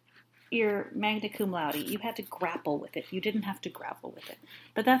 you're magna cum laude. You had to grapple with it. You didn't have to gravel with it.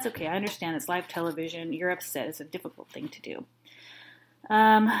 But that's okay. I understand it's live television. You're upset. It's a difficult thing to do.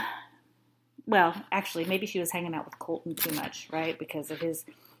 Well, actually, maybe she was hanging out with Colton too much, right? Because of his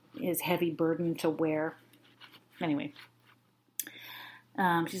heavy burden to wear. Anyway.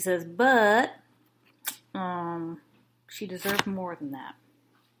 She says, but she deserved more than that.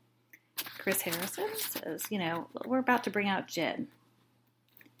 Chris Harrison says, we're about to bring out Jed,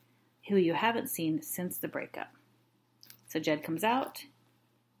 who you haven't seen since the breakup. So Jed comes out.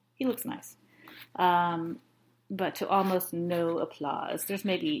 He looks nice. But to almost no applause. There's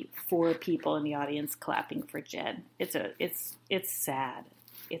maybe 4 people in the audience clapping for Jed. It's sad.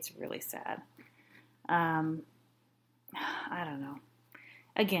 It's really sad. I don't know.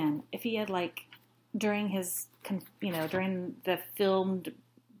 Again, if he had during the filmed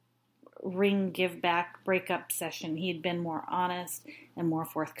ring give back breakup session, he had been more honest and more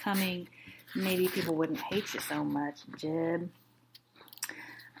forthcoming, maybe people wouldn't hate you so much, Jed.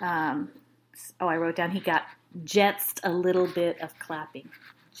 I wrote down he got jetsed a little bit of clapping.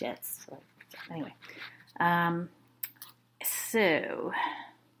 Jets. Anyway. So,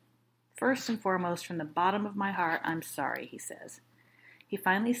 first and foremost, from the bottom of my heart, I'm sorry, he says. He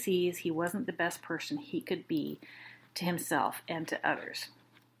finally sees he wasn't the best person he could be to himself and to others.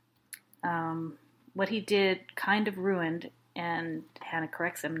 what he did kind of ruined, and Hannah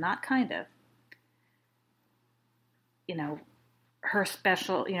corrects him, not kind of, her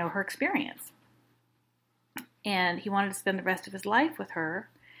special, her experience. And he wanted to spend the rest of his life with her.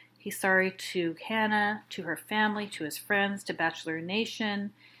 He's sorry to Hannah, to her family, to his friends, to Bachelor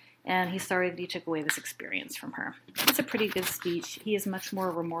Nation, and he's sorry that he took away this experience from her. It's a pretty good speech. He is much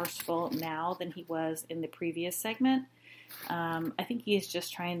more remorseful now than he was in the previous segment. I think he's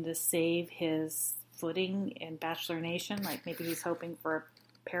just trying to save his footing in Bachelor Nation. Like maybe he's hoping for a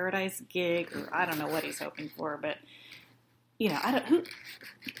Paradise gig, or I don't know what he's hoping for, but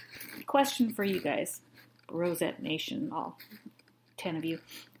question for you guys, Rosette Nation, all 10 of you.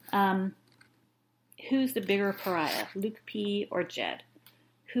 Who's the bigger pariah, Luke P. or Jed?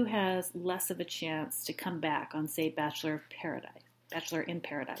 Who has less of a chance to come back on, say, Bachelor in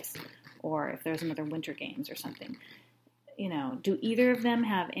Paradise, or if there's another Winter Games or something? Do either of them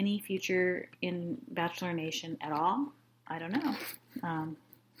have any future in Bachelor Nation at all? I don't know.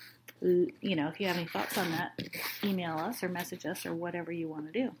 If you have any thoughts on that, email us or message us or whatever you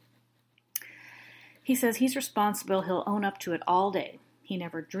want to do. He says he's responsible. He'll own up to it all day. He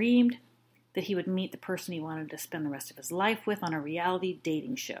never dreamed that he would meet the person he wanted to spend the rest of his life with on a reality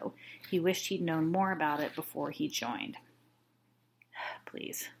dating show. He wished he'd known more about it before he joined.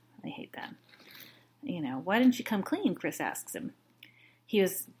 Please, I hate that. Why didn't you come clean? Chris asks him.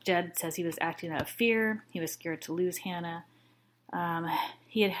 Jed says he was acting out of fear. He was scared to lose Hannah.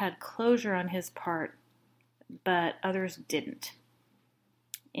 He had closure on his part, but others didn't.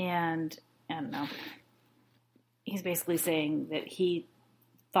 And, I don't know, he's basically saying that he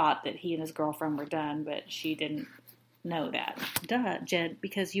thought that he and his girlfriend were done, but she didn't know that. Duh, Jed,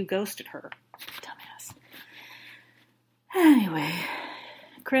 because you ghosted her. Dumbass. Anyway,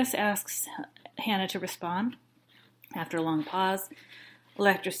 Chris asks Hannah to respond. After a long pause,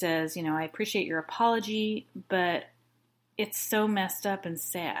 Lecter says, I appreciate your apology, but it's so messed up and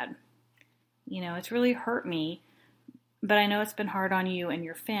sad. It's really hurt me, but I know it's been hard on you and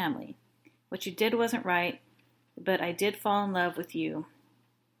your family. What you did wasn't right, but I did fall in love with you.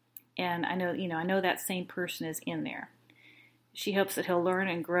 And I know that same person is in there. She hopes that he'll learn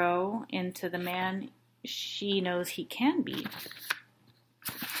and grow into the man she knows he can be.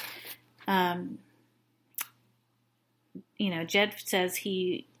 Jed says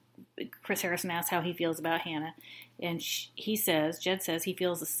Chris Harrison asks how he feels about Hannah, and Jed says he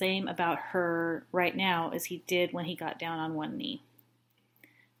feels the same about her right now as he did when he got down on one knee.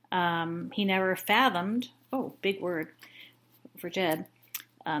 He never fathomed, big word for Jed,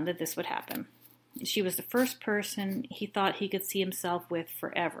 that this would happen. She was the first person he thought he could see himself with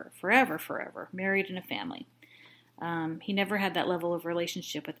forever, married in a family. He never had that level of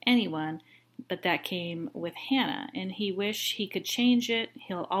relationship with anyone, but that came with Hannah, and he wished he could change it.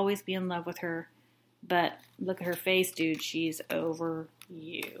 He'll always be in love with her, but look at her face, dude. She's over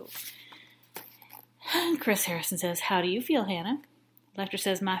you. Chris Harrison says, how do you feel, Hannah? Lecter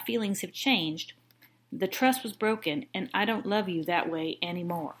says, my feelings have changed. The trust was broken, and I don't love you that way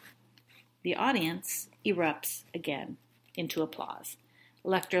anymore. The audience erupts again into applause.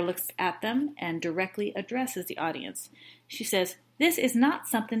 Lecter looks at them and directly addresses the audience. She says, this is not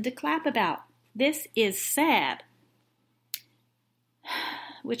something to clap about. This is sad.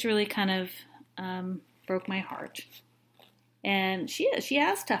 Which really kind of broke my heart. And she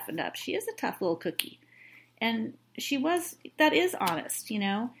has toughened up. She is a tough little cookie. And that is honest,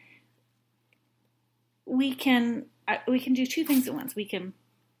 We can do two things at once. We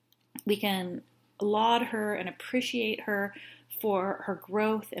can laud her and appreciate her for her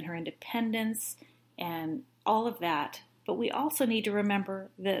growth and her independence and all of that. But we also need to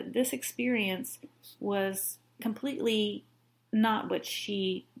remember that this experience was completely not what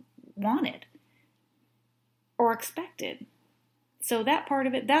she wanted or expected. So that part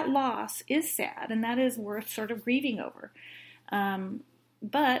of it, that loss is sad, and that is worth sort of grieving over.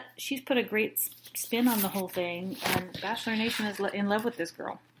 But she's put a great spin on the whole thing, and Bachelor Nation is in love with this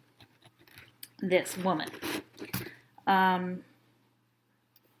girl. This woman.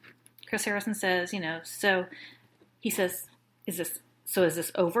 Chris Harrison says, so he says, is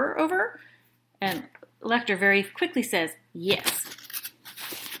this over? And Lecter very quickly says, yes.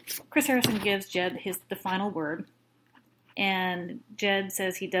 Chris Harrison gives Jed the final word, and Jed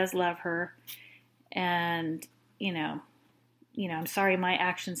says he does love her, and, I'm sorry my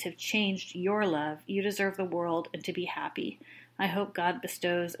actions have changed your love. You deserve the world and to be happy. I hope God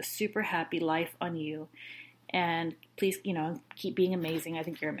bestows a super happy life on you. And please, keep being amazing. I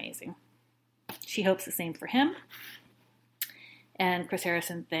think you're amazing. She hopes the same for him. And Chris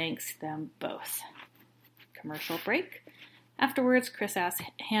Harrison thanks them both. Commercial break. Afterwards, Chris asks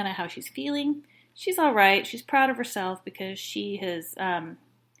Hannah how she's feeling. she's all right. She's proud of herself because she has,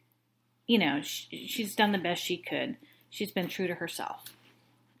 she's done the best she could. She's been true to herself.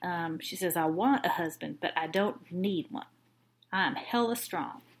 She says, I want a husband, but I don't need one. I'm hella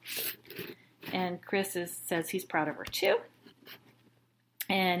strong. And Chris says he's proud of her too.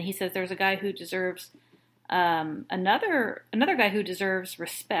 And he says there's a guy who deserves, another guy who deserves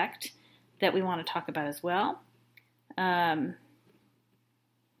respect that we want to talk about as well. And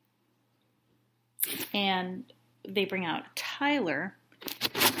they bring out Tyler.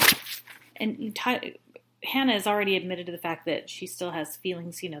 And Hannah has already admitted to the fact that she still has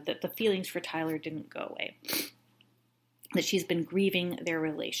feelings, that the feelings for Tyler didn't go away. That she's been grieving their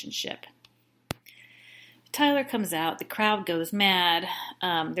relationship. Tyler comes out. The crowd goes mad.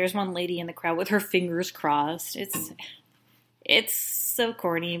 There's one lady in the crowd with her fingers crossed. It's so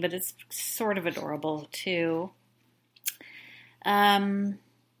corny, but it's sort of adorable too.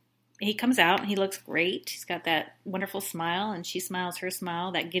 He comes out and he looks great. He's got that wonderful smile, and she smiles her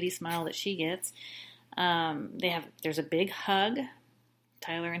smile, that giddy smile that she gets. There's a big hug.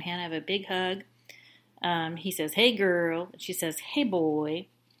 Tyler and Hannah have a big hug. He says, "Hey girl." She says, "Hey boy."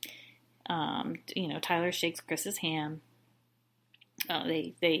 Tyler shakes Chris's hand.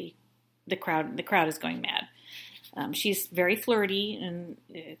 The crowd is going mad. She's very flirty and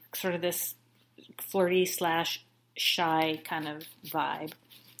sort of this flirty / shy kind of vibe.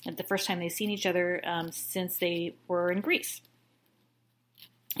 At the first time they've seen each other since they were in Greece.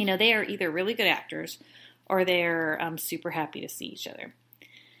 They are either really good actors or they're super happy to see each other.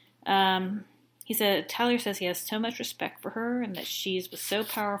 Tyler says he has so much respect for her and that she was so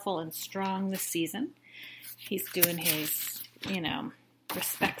powerful and strong this season. He's doing his,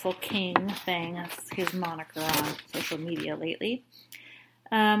 respectful king thing. That's his moniker on social media lately.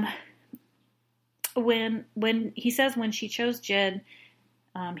 When he says when she chose Jed,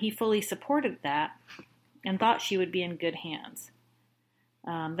 he fully supported that and thought she would be in good hands.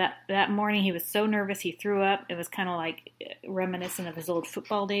 That morning he was so nervous he threw up. It was kind of like reminiscent of his old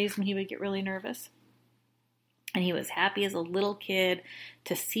football days when he would get really nervous. And he was happy as a little kid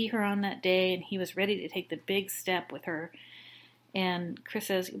to see her on that day, and he was ready to take the big step with her. And Chris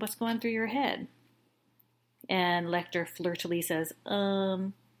says, "What's going through your head?" And Lecter flirtily says,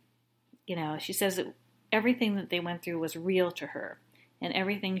 she says that everything that they went through was real to her, and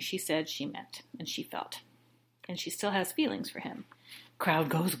everything she said she meant and she felt. And she still has feelings for him. Crowd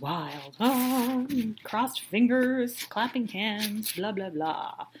goes wild. Oh, crossed fingers, clapping hands, blah, blah,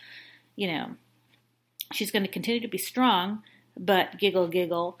 blah. She's going to continue to be strong, but giggle,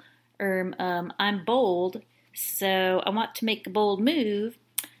 giggle. I'm bold, so I want to make a bold move.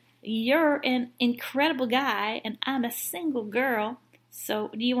 You're an incredible guy, and I'm a single girl. So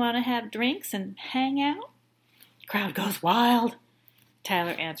do you want to have drinks and hang out? Crowd goes wild.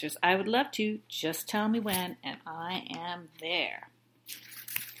 Tyler answers, "I would love to. Just tell me when, and I am there."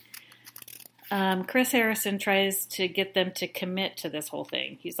 Chris Harrison tries to get them to commit to this whole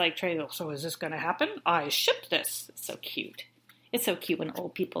thing. He's like, "So is this going to happen? I ship this." It's so cute. It's so cute when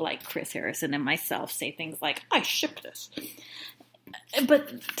old people like Chris Harrison and myself say things like, "I ship this."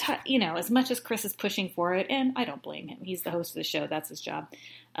 But, as much as Chris is pushing for it, and I don't blame him. He's the host of the show. That's his job.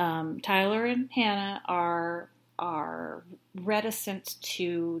 Tyler and Hannah are reticent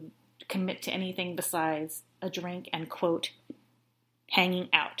to commit to anything besides a drink and, quote, hanging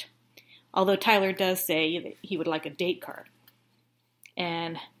out. Although Tyler does say that he would like a date card.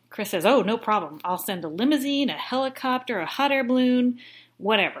 And Chris says, "Oh, no problem. I'll send a limousine, a helicopter, a hot air balloon,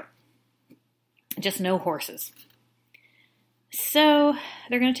 whatever. Just no horses." So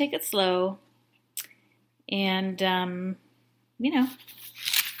they're going to take it slow. And, that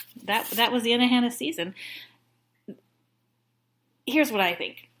was the end of Hannah's season. Here's what I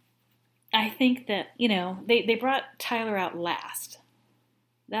think. I think that, they brought Tyler out last.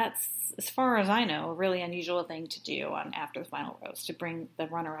 That's, as far as I know, a really unusual thing to do on After the Final Rose, to bring the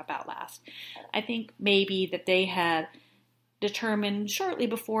runner-up out last. I think maybe that they had determined shortly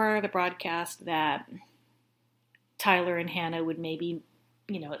before the broadcast that Tyler and Hannah would maybe,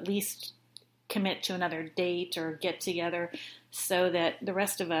 at least commit to another date or get together so that the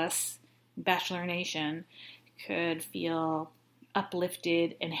rest of us, Bachelor Nation, could feel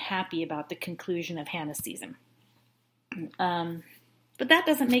uplifted and happy about the conclusion of Hannah's season. But that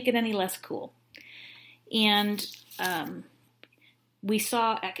doesn't make it any less cool. And we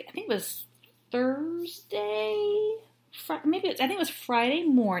saw, I think it was Thursday, I think it was Friday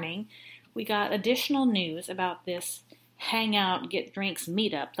morning, we got additional news about this hangout, get drinks,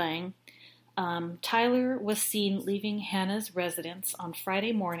 meetup thing. Tyler was seen leaving Hannah's residence on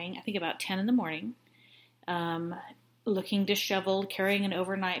Friday morning, I think about 10 in the morning. looking disheveled, carrying an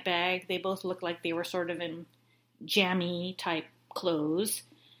overnight bag. They both looked like they were sort of in jammy type clothes,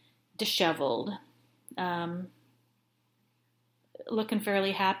 disheveled, looking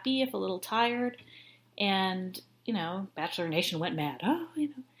fairly happy, if a little tired. And, Bachelor Nation went mad.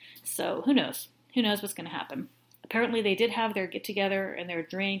 So who knows? Who knows what's going to happen? Apparently they did have their get together and their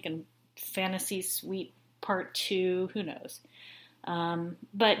drink and fantasy suite part 2. Who knows?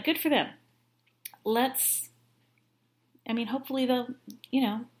 But good for them. Hopefully they'll,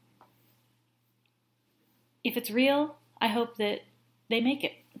 if it's real, I hope that they make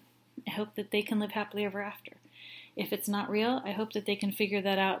it. I hope that they can live happily ever after. If it's not real, I hope that they can figure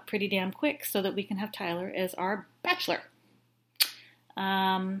that out pretty damn quick so that we can have Tyler as our bachelor.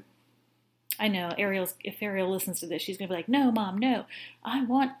 I know if Ariel listens to this, she's going to be like, no, Mom, no. I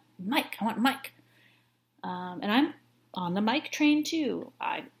want Mike. And I'm on the Mike train too.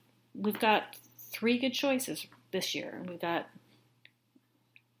 We've got 3 good choices this year. We've got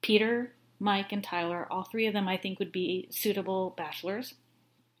Peter, Mike, and Tyler. All 3 of them I think would be suitable bachelors.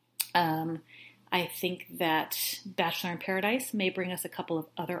 I think that Bachelor in Paradise may bring us a couple of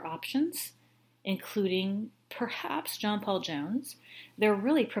other options, including perhaps John Paul Jones. They're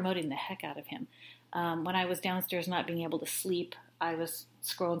really promoting the heck out of him. When I was downstairs not being able to sleep, I was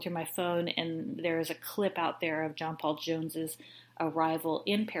scrolling through my phone, and there's a clip out there of John Paul Jones's arrival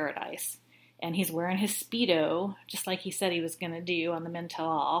in Paradise. And he's wearing his Speedo, just like he said he was going to do on the Men Tell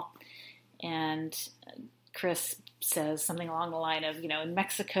All. And Chris says something along the line of, in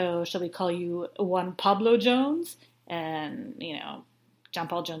Mexico, shall we call you Juan Pablo Jones? And, John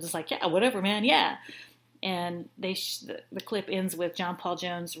Paul Jones is like, yeah, whatever, man, yeah. And the clip ends with John Paul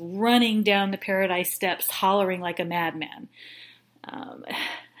Jones running down the Paradise steps, hollering like a madman.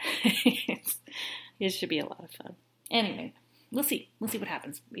 It should be a lot of fun. Anyway, we'll see. We'll see what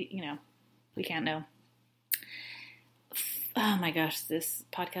happens. We can't know. Oh my gosh, this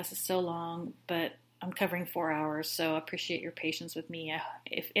podcast is so long, but I'm covering 4 hours, so I appreciate your patience with me.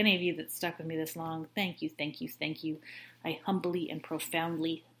 If any of you that stuck with me this long, thank you, thank you, thank you. I humbly and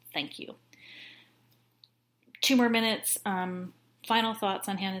profoundly thank you. 2 more minutes. Final thoughts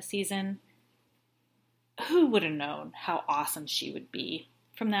on Hannah's season. Who would have known how awesome she would be?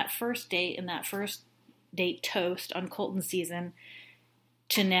 From that first date and that first date toast on Colton's season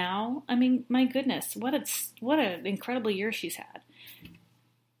to now, my goodness, what an incredible year she's had.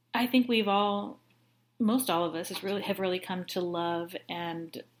 I think most all of us have really come to love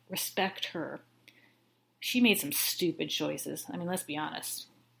and respect her. She made some stupid choices. Let's be honest.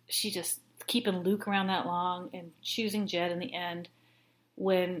 She just keeping Luke around that long and choosing Jed in the end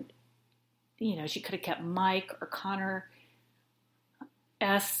when, she could have kept Mike or Connor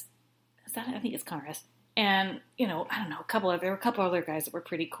S. I think it's Connor S. And, I don't know, there were a couple other guys that were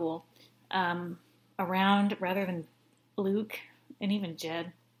pretty cool around rather than Luke and even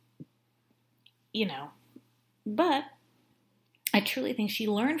Jed, But I truly think she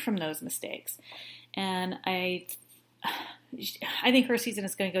learned from those mistakes. And I think her season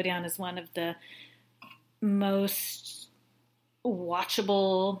is going to go down as one of the most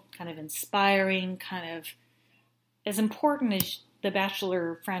watchable, kind of inspiring, kind of as important as the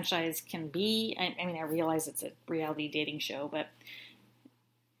Bachelor franchise can be. I realize it's a reality dating show, but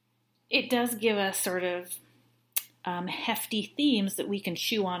it does give us sort of hefty themes that we can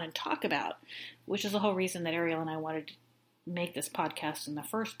chew on and talk about, which is the whole reason that Ariel and I wanted to make this podcast in the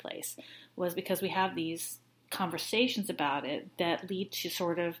first place, was because we have these conversations about it that lead to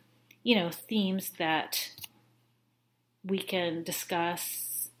sort of, themes that we can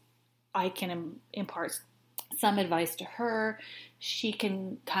discuss. I can impart some advice to her. She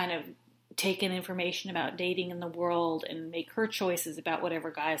can kind of take in information about dating in the world and make her choices about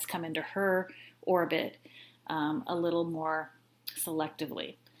whatever guys come into her orbit a little more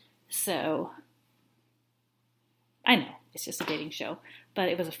selectively. So I know it's just a dating show, but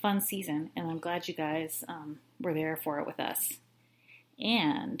it was a fun season, and I'm glad you guys were there for it with us.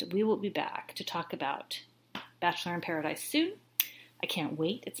 And we will be back to talk about Bachelor in Paradise soon. I can't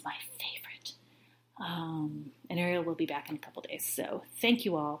wait. It's my favorite. And Ariel will be back in a couple days. So thank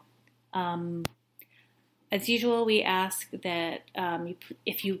you all. As usual, we ask that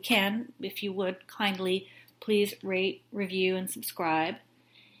if you would kindly, please rate, review, and subscribe.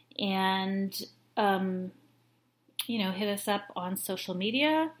 And, hit us up on social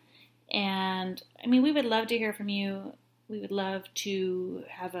media. And, we would love to hear from you. We would love to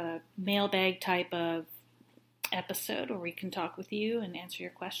have a mailbag type of episode where we can talk with you and answer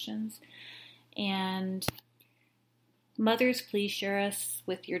your questions. And mothers, please share us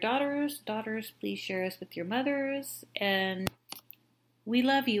with your daughters. Daughters, please share us with your mothers. And we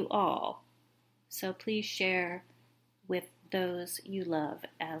love you all. So please share with those you love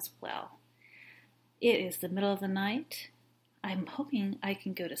as well. It is the middle of the night. I'm hoping I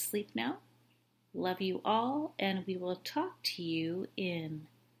can go to sleep now. Love you all, and we will talk to you in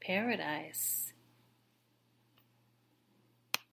paradise.